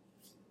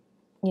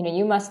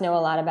 you must know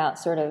a lot about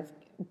sort of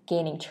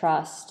gaining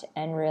trust,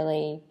 and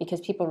really,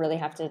 because people really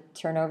have to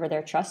turn over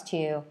their trust to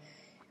you.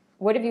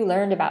 What have you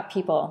learned about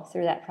people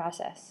through that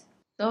process?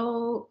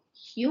 So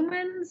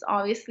humans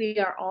obviously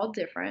are all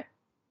different,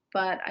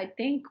 but I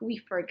think we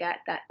forget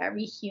that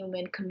every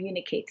human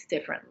communicates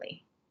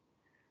differently,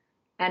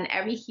 and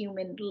every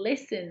human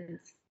listens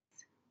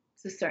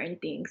to certain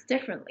things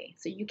differently.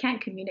 So you can't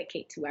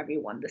communicate to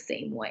everyone the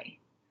same way.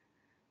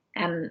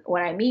 And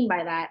what I mean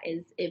by that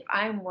is if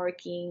I'm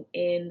working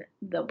in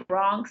the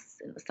Bronx,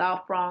 in the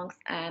South Bronx,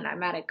 and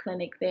I'm at a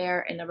clinic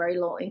there in a very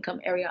low income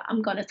area,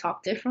 I'm going to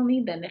talk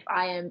differently than if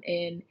I am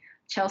in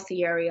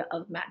Chelsea area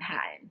of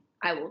Manhattan.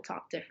 I will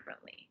talk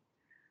differently.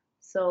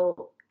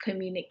 So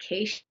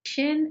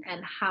communication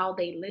and how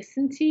they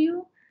listen to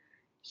you,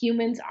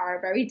 humans are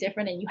very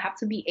different, and you have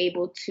to be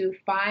able to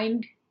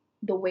find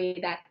the way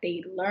that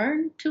they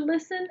learn to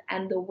listen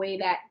and the way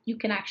that you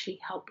can actually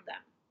help them,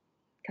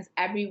 because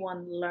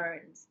everyone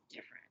learns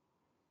different.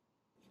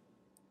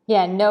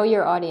 Yeah, know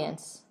your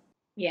audience.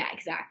 Yeah,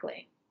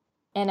 exactly.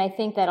 And I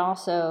think that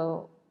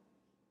also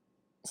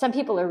some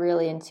people are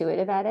really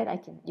intuitive at it.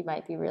 You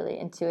might be really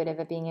intuitive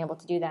at being able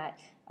to do that.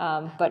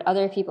 But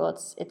other people,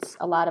 it's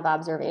a lot of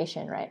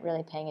observation, right?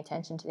 Really paying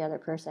attention to the other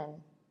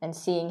person and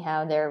seeing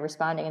how they're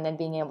responding, and then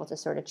being able to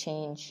sort of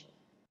change.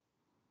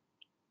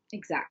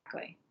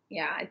 Exactly.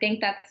 Yeah, I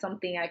think that's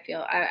something I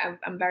feel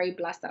I'm very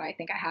blessed that I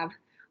think I have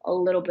a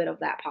little bit of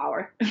that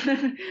power,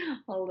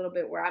 a little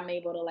bit where I'm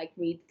able to like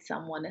read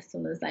someone as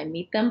soon as I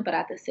meet them, but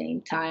at the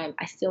same time,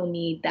 I still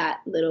need that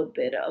little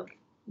bit of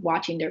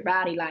watching their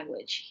body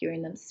language,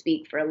 hearing them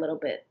speak for a little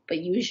bit. But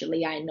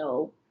usually I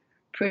know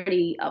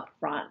pretty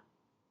upfront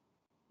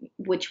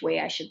which way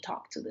I should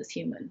talk to this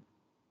human.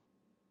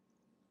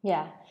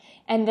 Yeah.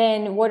 And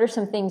then what are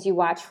some things you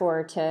watch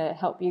for to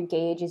help you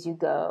gauge as you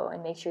go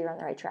and make sure you're on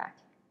the right track?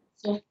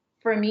 So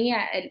for me,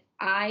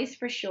 eyes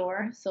for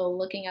sure. So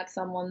looking at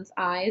someone's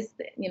eyes,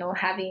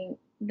 having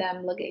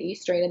them look at you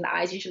straight in the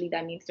eyes, usually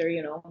that means they're,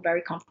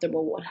 very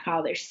comfortable with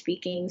how they're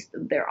speaking,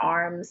 their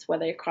arms,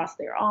 whether they cross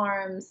their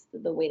arms,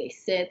 the way they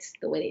sit,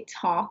 the way they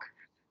talk,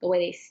 the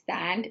way they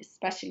stand,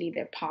 especially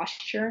their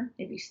posture.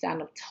 If you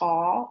stand up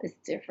tall, it's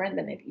different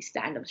than if you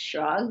stand up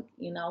shrugged.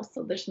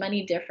 So there's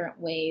many different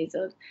ways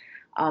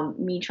of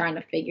me trying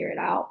to figure it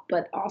out,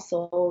 but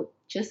also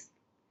just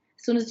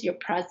as soon as you're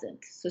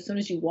present, so as soon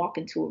as you walk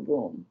into a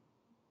room,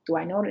 do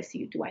I notice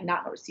you? Do I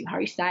not notice you? How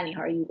are you standing?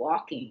 How are you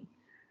walking?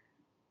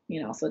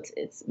 So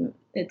it's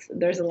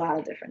there's a lot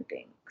of different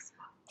things.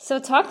 So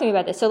talk to me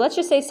about this. So let's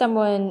just say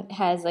someone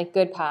has like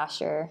good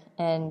posture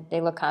and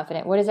they look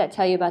confident. What does that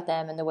tell you about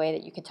them and the way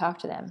that you could talk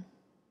to them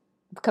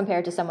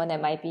compared to someone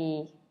that might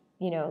be,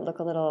 look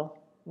a little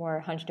more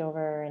hunched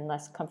over and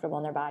less comfortable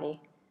in their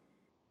body?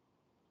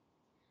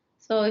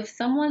 So if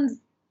someone's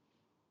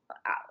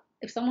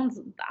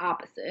the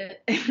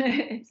opposite,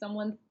 if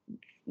someone's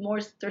more,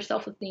 their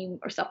self-esteem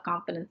or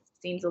self-confidence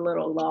seems a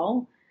little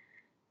low,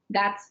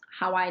 that's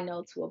how I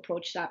know to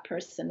approach that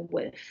person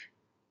with,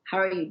 how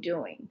are you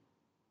doing?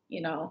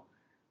 You know,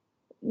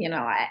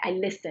 I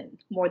listen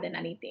more than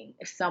anything.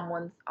 If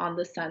someone's on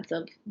the sense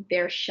of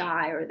they're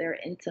shy or they're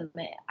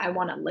intimate, I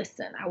want to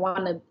listen. I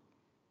want to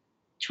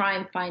try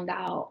and find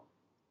out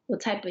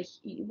what type of,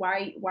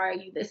 why are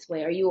you this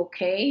way? Are you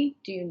okay?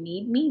 Do you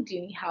need me? Do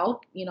you need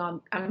help?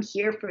 I'm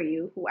here for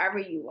you, whoever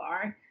you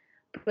are.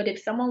 But if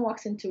someone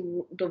walks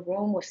into the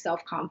room with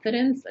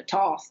self-confidence, a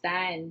tall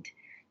stand,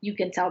 you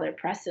can tell their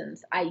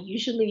presence. I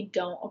usually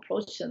don't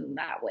approach them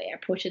that way. I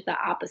approach it the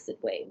opposite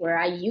way, where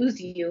I use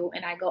you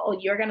and I go, oh,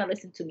 you're going to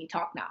listen to me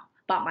talk now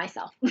about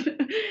myself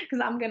because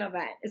I'm going to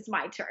vent. It's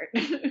my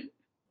turn.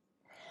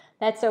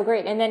 That's so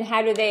great. And then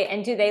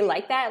do they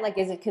like that? Like,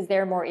 is it because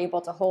they're more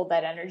able to hold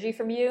that energy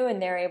from you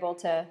and they're able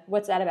to,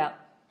 what's that about?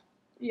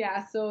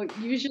 Yeah, so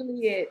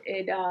usually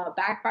it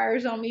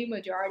backfires on me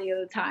majority of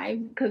the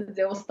time because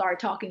they'll start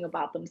talking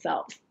about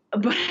themselves.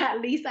 But at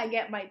least I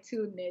get my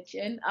two niche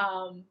in.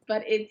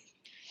 But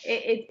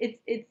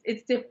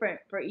it's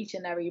different for each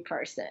and every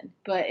person.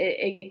 But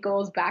it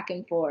goes back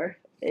and forth.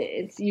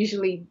 It's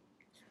usually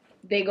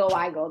they go,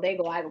 I go, they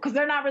go, I go, because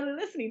they're not really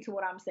listening to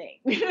what I'm saying.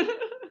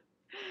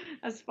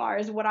 As far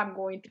as what I'm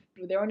going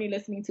through, they're only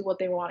listening to what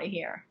they want to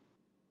hear.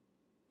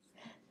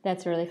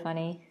 That's really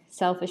funny.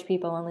 Selfish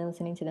people only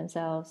listening to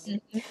themselves.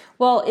 Mm-hmm.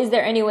 Well, is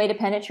there any way to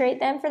penetrate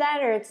them for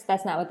that, or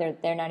that's not what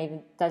they're not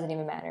even, doesn't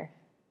even matter?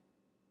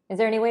 Is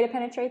there any way to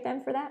penetrate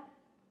them for that?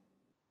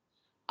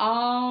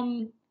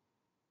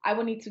 I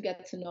would need to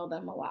get to know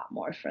them a lot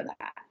more for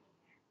that.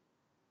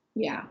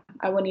 Yeah,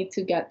 I would need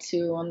to get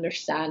to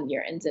understand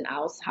your ins and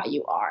outs, how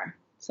you are.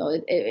 So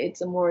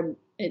it's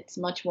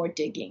much more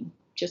digging,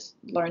 just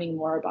learning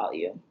more about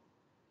you.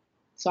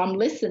 So I'm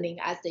listening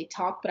as they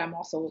talk, but I'm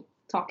also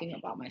talking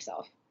about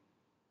myself.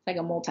 It's like a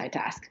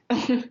multitask.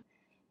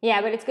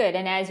 Yeah, but it's good.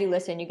 And as you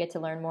listen, you get to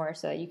learn more,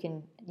 so you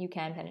can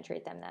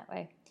penetrate them that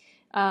way.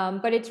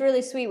 But it's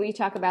really sweet when you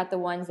talk about the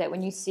ones that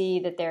when you see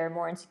that they're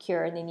more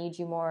insecure and they need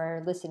you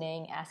more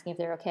listening, asking if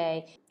they're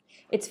okay.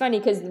 It's funny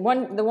because the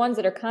ones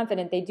that are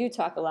confident, they do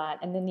talk a lot,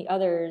 and then the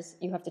others,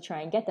 you have to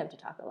try and get them to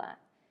talk a lot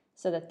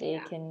so that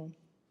they can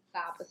The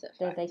opposite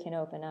that effect. they can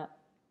open up.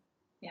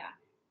 Yeah.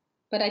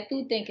 But I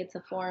do think it's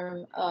a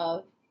form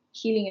of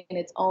healing in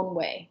its own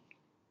way,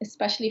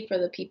 especially for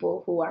the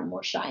people who are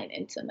more shy and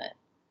intimate.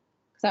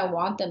 Because I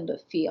want them to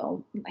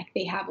feel like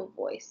they have a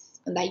voice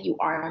and that you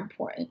are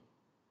important.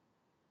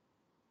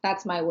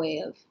 That's my way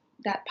of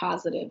that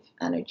positive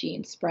energy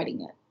and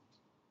spreading it,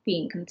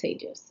 being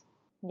contagious.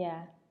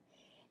 Yeah.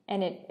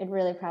 And it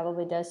really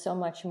probably does so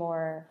much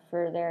more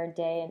for their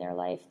day and their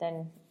life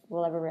than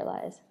we'll ever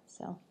realize.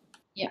 So,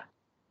 Yeah,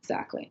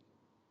 exactly.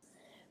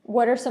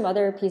 what are some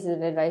other pieces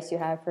of advice you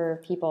have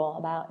for people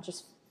about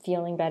just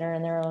feeling better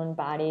in their own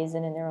bodies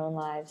and in their own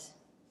lives?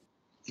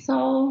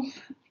 So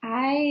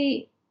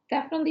I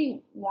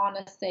definitely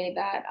want to say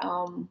that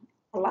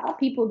a lot of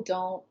people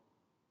don't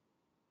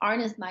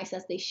aren't as nice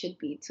as they should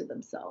be to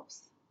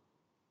themselves.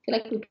 I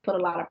feel like we put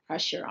a lot of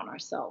pressure on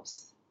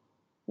ourselves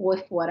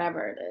with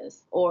whatever it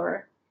is,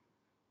 or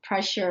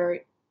pressure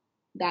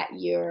that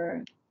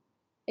you're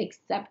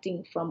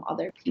accepting from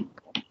other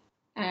people.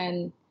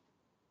 And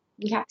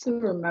we have to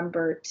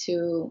remember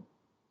to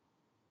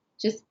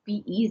just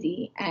be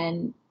easy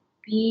and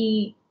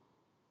be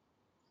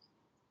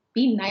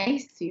be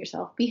nice to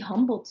yourself, be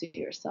humble to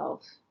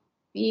yourself.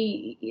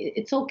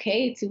 It's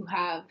okay to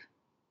have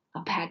a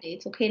bad day.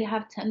 It's okay to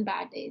have 10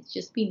 bad days.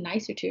 Just be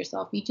nicer to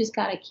yourself. You just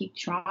got to keep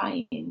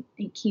trying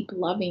and keep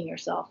loving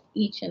yourself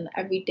each and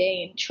every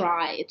day and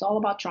try. It's all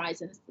about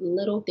tries and it's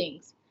little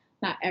things.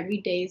 Not every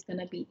day is going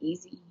to be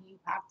easy. You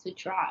have to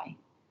try.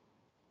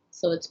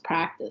 So it's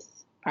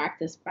practice,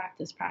 practice,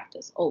 practice,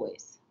 practice,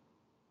 always.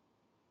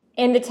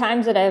 In the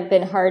times that I've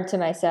been hard to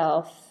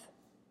myself,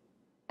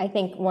 I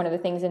think one of the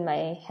things in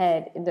my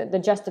head, the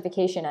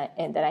justification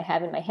that I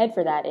have in my head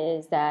for that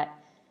is that,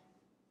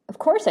 of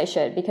course I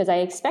should, because I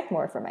expect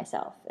more for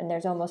myself. And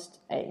there's almost,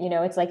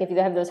 it's like if you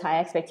have those high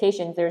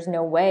expectations, there's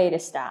no way to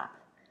stop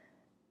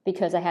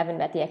because I haven't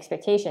met the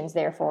expectations.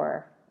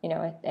 Therefore,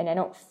 and I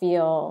don't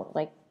feel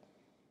like,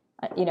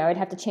 I'd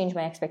have to change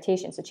my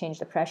expectations to change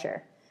the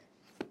pressure.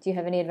 Do you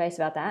have any advice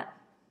about that?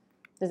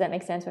 Does that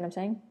make sense what I'm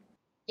saying?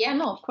 Yeah,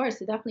 no, of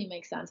course, it definitely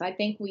makes sense. I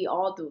think we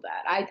all do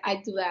that.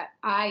 I do that.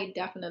 I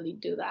definitely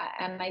do that.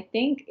 And I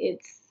think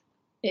it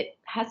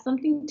has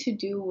something to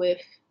do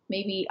with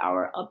maybe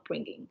our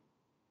upbringing.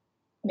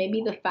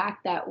 Maybe the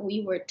fact that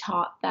we were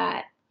taught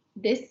that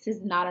this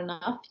is not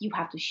enough, you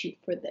have to shoot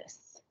for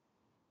this.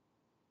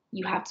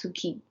 You have to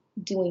keep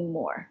doing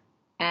more.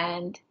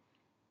 And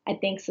I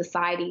think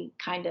society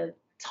kind of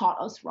taught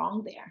us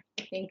wrong there.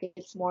 I think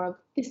it's more of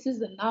this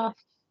is enough.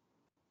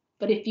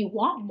 But if you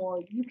want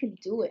more, you can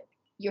do it.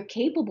 You're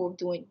capable of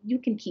doing it. You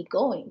can keep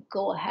going.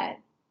 Go ahead.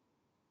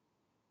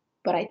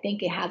 But I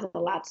think it has a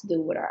lot to do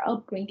with our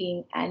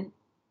upbringing and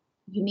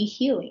you need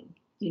healing.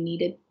 You need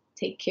to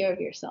take care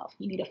of yourself.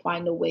 You need to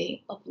find a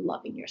way of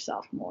loving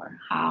yourself more.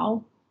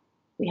 How?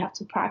 We have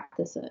to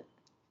practice it.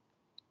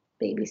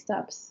 Baby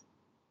steps.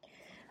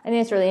 I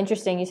think it's really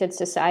interesting. You said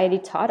society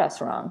taught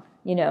us wrong.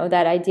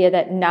 That idea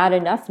that not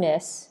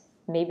enoughness,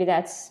 maybe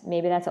that's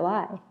a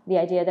lie. The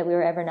idea that we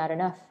were ever not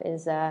enough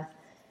is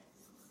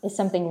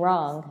something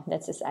wrong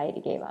that society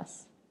gave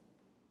us.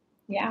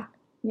 Yeah,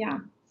 yeah.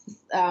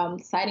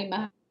 Society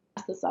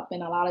messed us up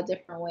in a lot of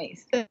different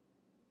ways.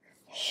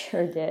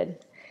 Sure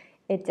did.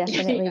 It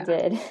definitely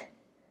did.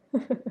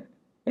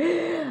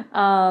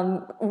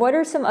 What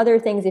are some other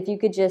things, if you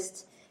could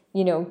just,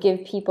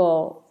 give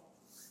people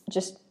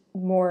just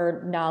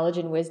more knowledge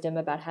and wisdom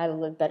about how to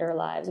live better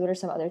lives? What are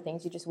some other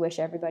things you just wish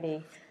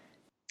everybody?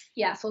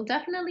 Yeah, so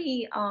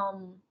definitely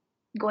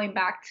going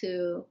back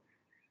to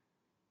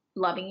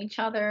loving each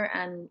other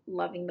and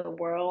loving the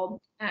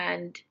world.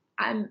 And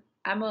I'm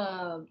I'm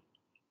a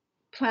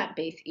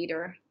plant-based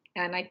eater,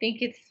 and I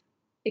think it's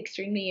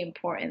extremely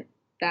important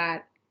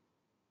that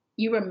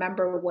you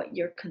remember what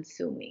you're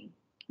consuming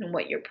and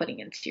what you're putting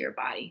into your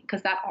body,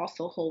 because that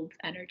also holds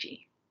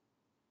energy.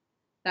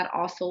 That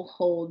also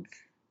holds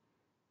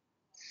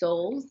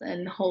souls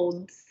and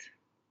holds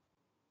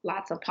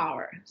lots of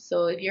power.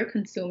 So if you're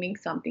consuming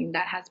something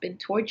that has been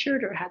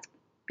tortured or has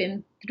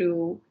been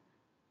through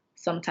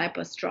some type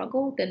of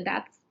struggle, then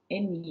that's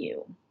in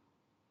you.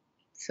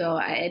 So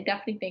I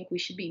definitely think we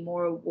should be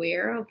more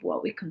aware of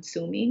what we're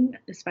consuming,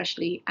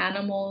 especially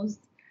animals,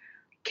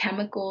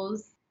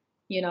 chemicals.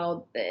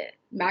 The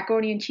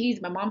macaroni and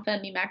cheese. My mom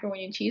fed me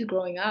macaroni and cheese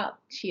growing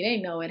up. She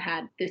didn't know it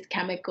had this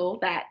chemical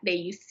that they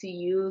used to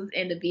use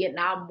in the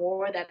Vietnam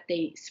War that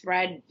they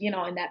spread,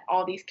 and that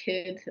all these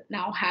kids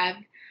now have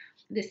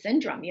this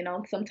syndrome,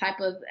 some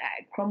type of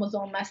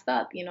chromosome messed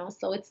up,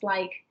 So it's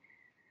like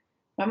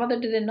my mother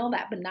didn't know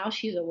that, but now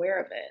she's aware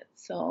of it.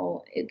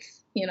 So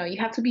it's, you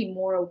have to be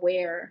more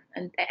aware.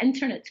 And the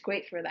internet's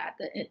great for that.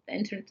 The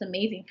internet's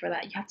amazing for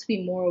that. You have to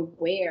be more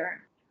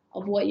aware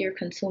of what you're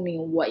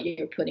consuming and what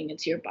you're putting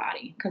into your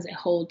body, because it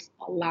holds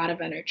a lot of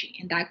energy.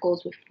 And that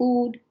goes with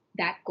food,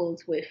 that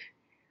goes with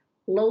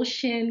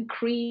lotion,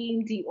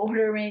 cream,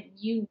 deodorant,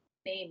 you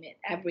name it,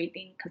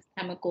 everything, because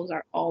chemicals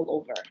are all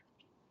over.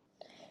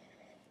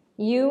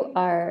 You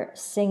are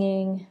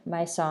singing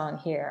my song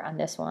here on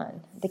this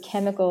one. The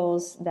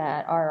chemicals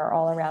that are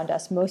all around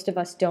us, most of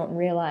us don't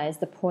realize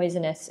the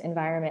poisonous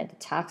environment, the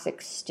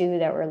toxic stew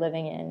that we're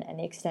living in, and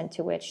the extent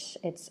to which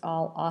it's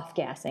all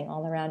off-gassing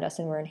all around us,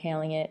 and we're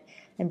inhaling it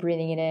and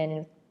breathing it in,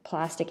 and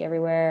plastic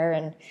everywhere.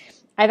 And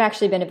I've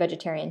actually been a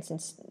vegetarian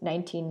since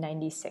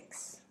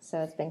 1996,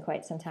 so it's been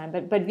quite some time.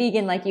 But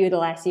vegan like you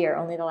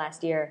only the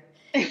last year.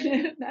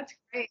 That's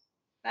great.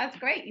 That's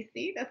great. You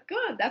see, that's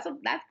good. That's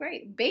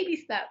great. Baby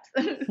steps.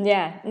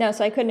 Yeah, no,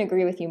 so I couldn't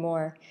agree with you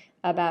more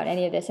about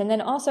any of this. And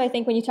then also, I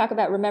think when you talk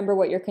about remember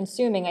what you're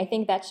consuming, I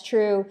think that's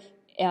true,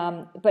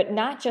 but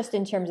not just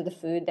in terms of the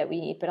food that we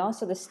eat, but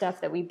also the stuff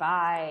that we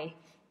buy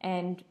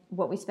and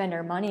what we spend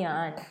our money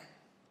on.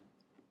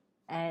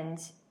 And,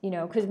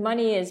 because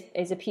money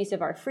is a piece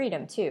of our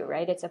freedom too,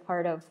 right? It's a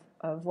part of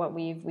what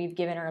we've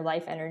given our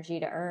life energy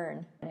to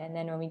earn. And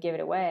then when we give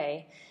it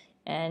away,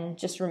 and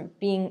just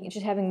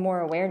having more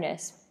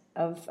awareness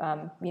of,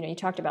 you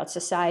talked about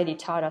society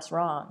taught us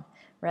wrong,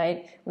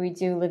 right? We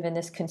do live in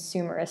this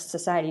consumerist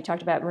society. You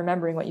talked about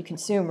remembering what you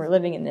consume. We're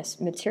living in this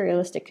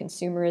materialistic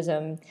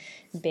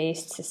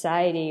consumerism-based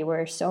society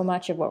where so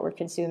much of what we're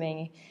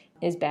consuming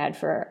is bad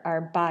for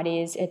our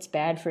bodies. It's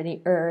bad for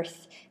the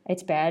earth.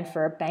 It's bad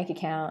for our bank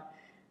account.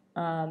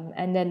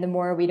 And then the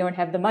more we don't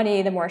have the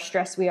money, the more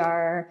stressed we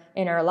are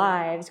in our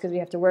lives because we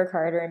have to work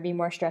harder and be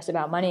more stressed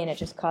about money, and it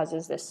just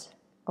causes this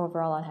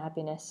overall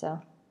unhappiness.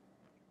 So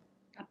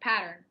a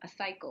pattern, a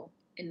cycle,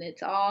 and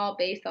it's all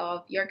based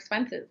off your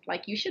expenses.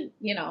 Like you should,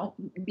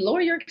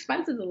 lower your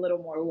expenses a little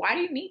more. Why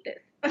do you need this?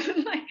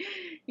 Like,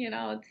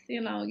 it's,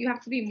 you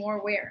have to be more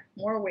aware,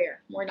 more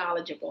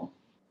knowledgeable.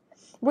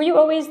 Were you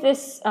always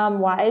this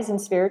wise and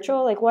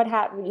spiritual? Like what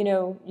happened,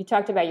 you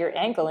talked about your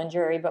ankle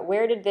injury, but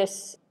where did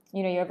this,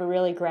 you have a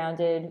really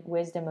grounded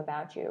wisdom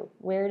about you.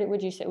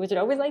 Would you say, was it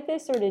always like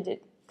this or did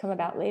it come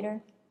about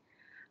later?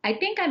 I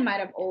think I might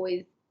have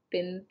always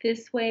been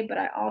this way, but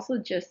I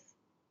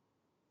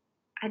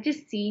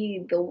just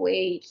see the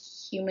way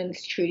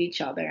humans treat each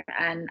other,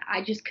 and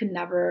I just could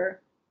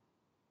never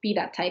be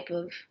that type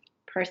of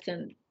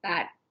person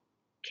that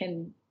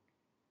can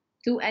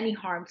do any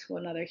harm to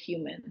another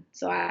human.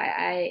 So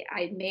I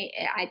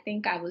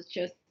think I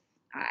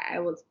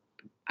was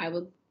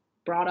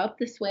brought up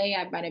this way.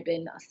 I might have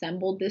been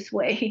assembled this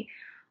way,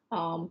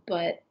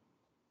 but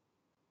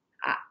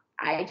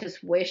I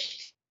just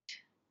wished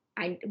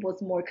I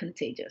was more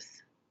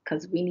contagious,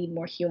 because we need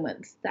more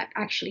humans that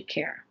actually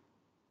care.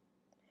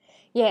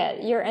 Yeah,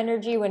 your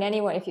energy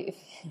if you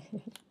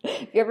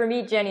if you ever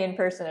meet Jenny in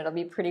person, it'll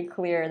be pretty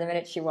clear the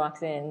minute she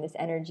walks in, this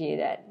energy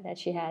that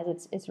she has.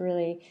 It's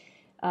really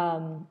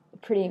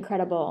pretty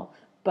incredible.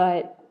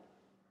 But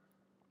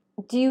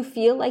do you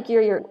feel like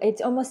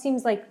it almost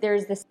seems like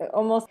there's this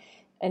almost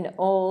an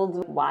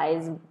old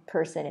wise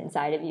person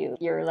inside of you.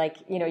 You're like,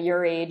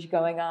 your age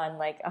going on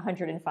like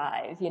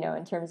 105,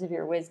 in terms of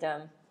your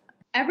wisdom.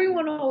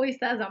 Everyone always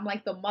says I'm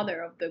like the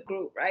mother of the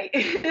group, right?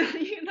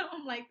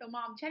 I'm like the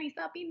mom. Jenny,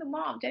 stop being the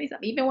mom. Jenny,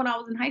 stop. Even when I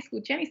was in high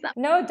school, Jenny, stop.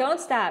 No, don't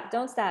stop.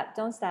 Don't stop.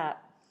 Don't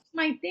stop.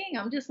 My thing.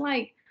 I'm just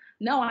like,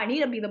 no, I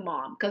need to be the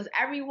mom, because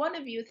every one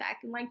of you is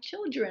acting like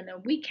children,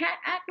 and we can't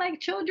act like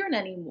children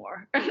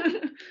anymore.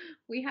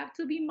 We have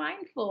to be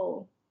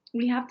mindful.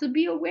 We have to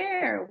be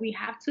aware. We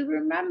have to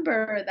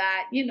remember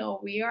that,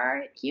 we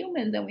are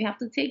humans and we have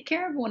to take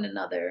care of one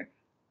another.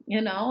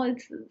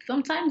 It's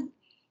sometimes,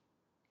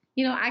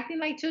 acting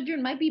like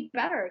children might be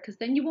better, because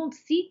then you won't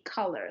see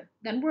color.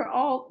 Then we're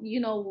all,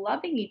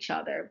 loving each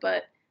other.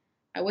 But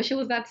I wish it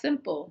was that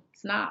simple.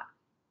 It's not.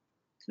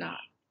 It's not.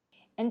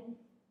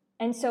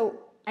 And so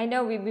I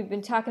know we've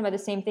been talking about the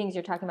same things.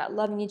 You're talking about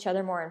loving each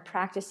other more and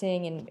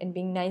practicing and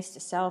being nice to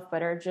self,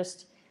 but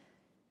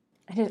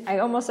I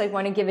almost like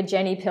want to give a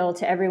Jenny pill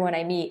to everyone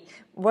I meet.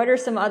 What are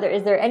some other,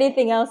 is there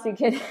anything else you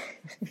could,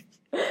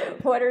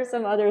 what are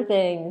some other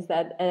things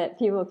that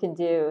people can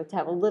do to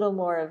have a little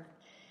more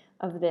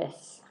of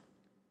this?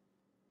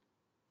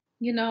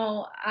 You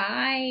know,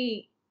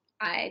 I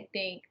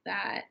think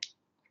that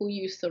who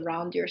you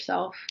surround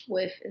yourself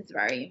with is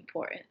very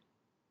important.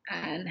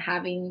 And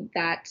having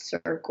that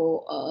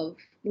circle of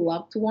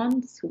loved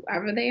ones,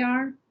 whoever they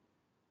are,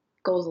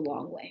 goes a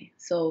long way.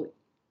 So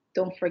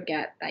don't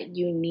forget that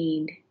you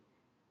need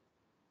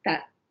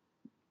that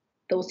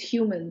those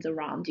humans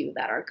around you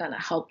that are going to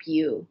help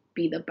you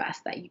be the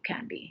best that you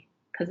can be.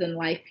 Because in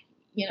life,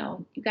 you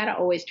know, you got to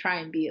always try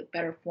and be a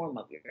better form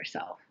of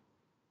yourself.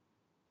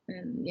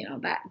 And, you know,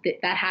 that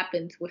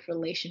happens with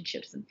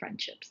relationships and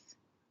friendships.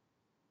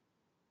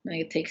 And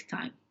it takes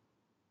time.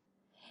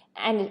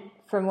 And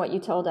from what you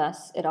told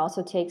us, it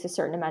also takes a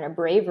certain amount of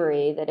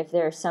bravery that if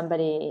there's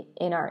somebody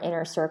in our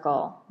inner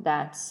circle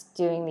that's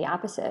doing the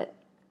opposite,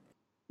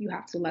 you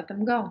have to let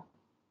them go,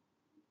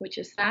 which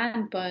is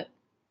sad, but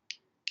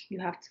you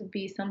have to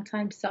be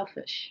sometimes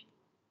selfish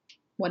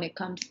when it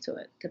comes to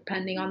it,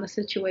 depending on the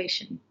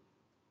situation.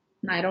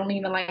 And I don't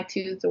even like to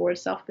use the word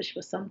selfish,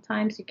 but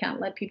sometimes you can't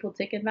let people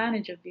take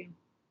advantage of you.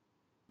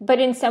 But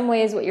in some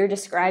ways, what you're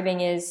describing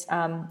is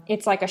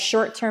it's like a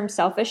short-term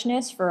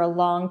selfishness for a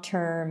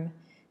long-term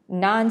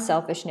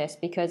non-selfishness,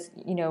 because,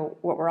 you know,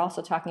 what we're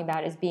also talking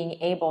about is being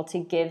able to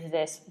give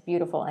this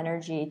beautiful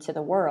energy to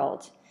the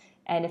world.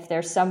 And if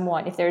there's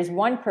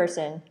one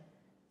person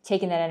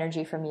taking that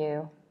energy from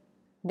you,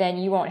 then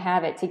you won't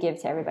have it to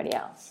give to everybody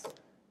else.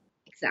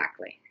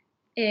 Exactly.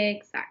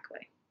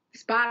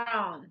 Spot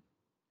on.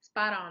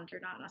 Spot on,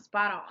 Jordana.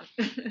 Spot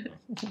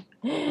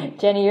on.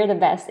 Jenny, you're the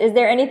best. Is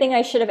there anything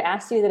I should have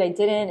asked you that I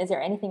didn't? Is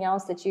there anything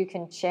else that you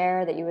can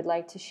share that you would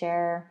like to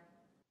share?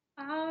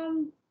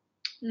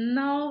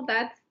 No,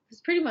 that's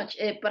pretty much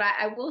it. But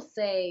I will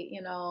say,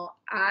 you know,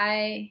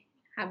 I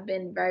have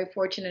been very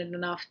fortunate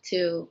enough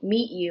to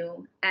meet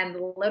you, and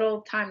the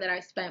little time that I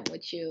spent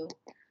with you,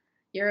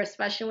 you're a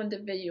special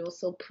individual.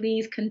 So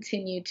please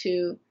continue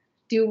to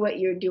do what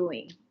you're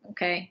doing.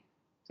 Okay.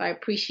 So I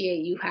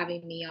appreciate you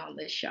having me on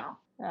this show.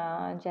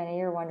 Oh, Jenny,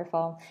 you're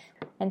wonderful.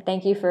 And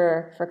thank you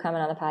for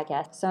coming on the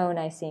podcast. So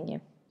nice seeing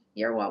you.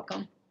 You're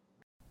welcome.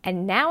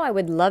 And now I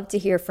would love to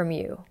hear from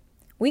you.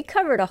 We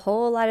covered a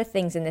whole lot of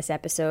things in this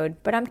episode,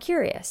 but I'm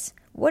curious,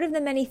 what of the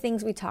many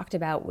things we talked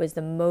about was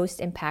the most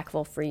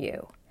impactful for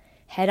you?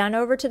 Head on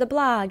over to the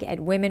blog at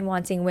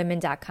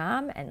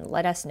womenwantingwomen.com and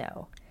let us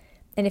know.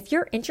 And if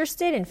you're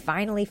interested in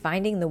finally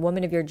finding the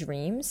woman of your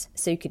dreams,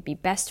 so you could be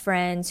best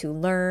friends who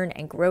learn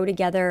and grow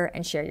together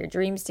and share your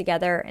dreams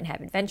together and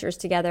have adventures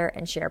together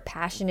and share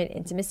passionate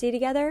intimacy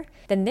together,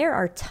 then there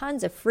are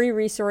tons of free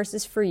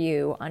resources for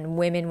you on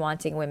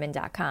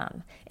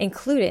womenwantingwomen.com,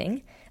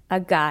 including a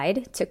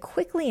guide to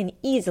quickly and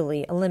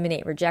easily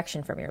eliminate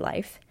rejection from your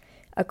life,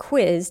 a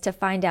quiz to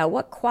find out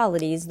what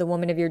qualities the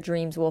woman of your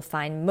dreams will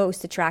find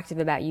most attractive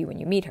about you when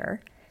you meet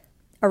her,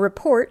 a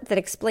report that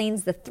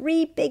explains the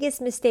 3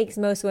 biggest mistakes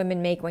most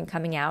women make when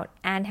coming out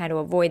and how to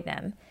avoid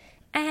them,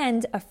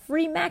 and a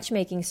free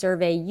matchmaking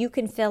survey you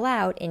can fill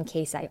out in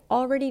case I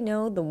already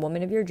know the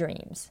woman of your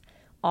dreams.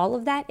 All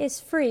of that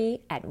is free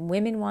at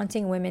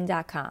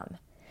womenwantingwomen.com.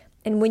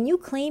 And when you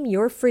claim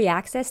your free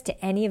access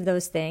to any of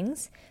those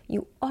things,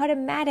 you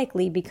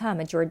automatically become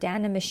a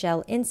Jordana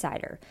Michelle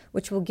Insider,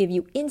 which will give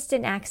you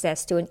instant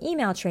access to an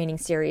email training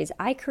series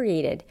I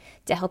created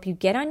to help you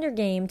get on your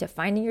game to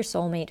finding your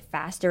soulmate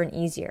faster and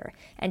easier,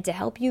 and to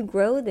help you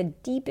grow the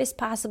deepest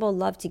possible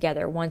love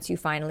together once you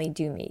finally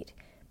do meet.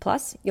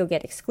 Plus, you'll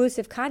get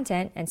exclusive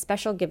content and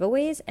special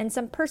giveaways and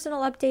some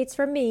personal updates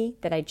from me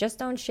that I just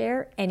don't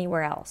share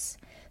anywhere else.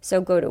 So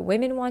go to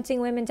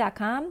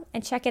womenwantingwomen.com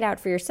and check it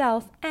out for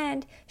yourself,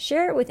 and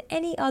share it with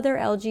any other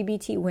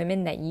LGBT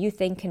women that you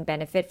think can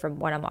benefit from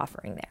what I'm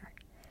offering there.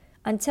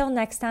 Until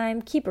next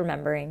time, keep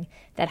remembering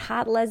that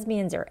hot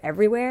lesbians are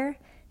everywhere,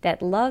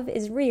 that love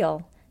is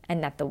real,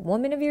 and that the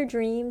woman of your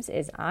dreams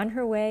is on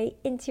her way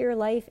into your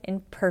life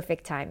in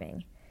perfect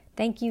timing.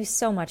 Thank you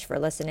so much for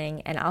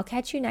listening, and I'll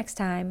catch you next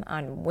time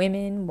on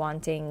Women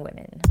Wanting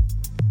Women.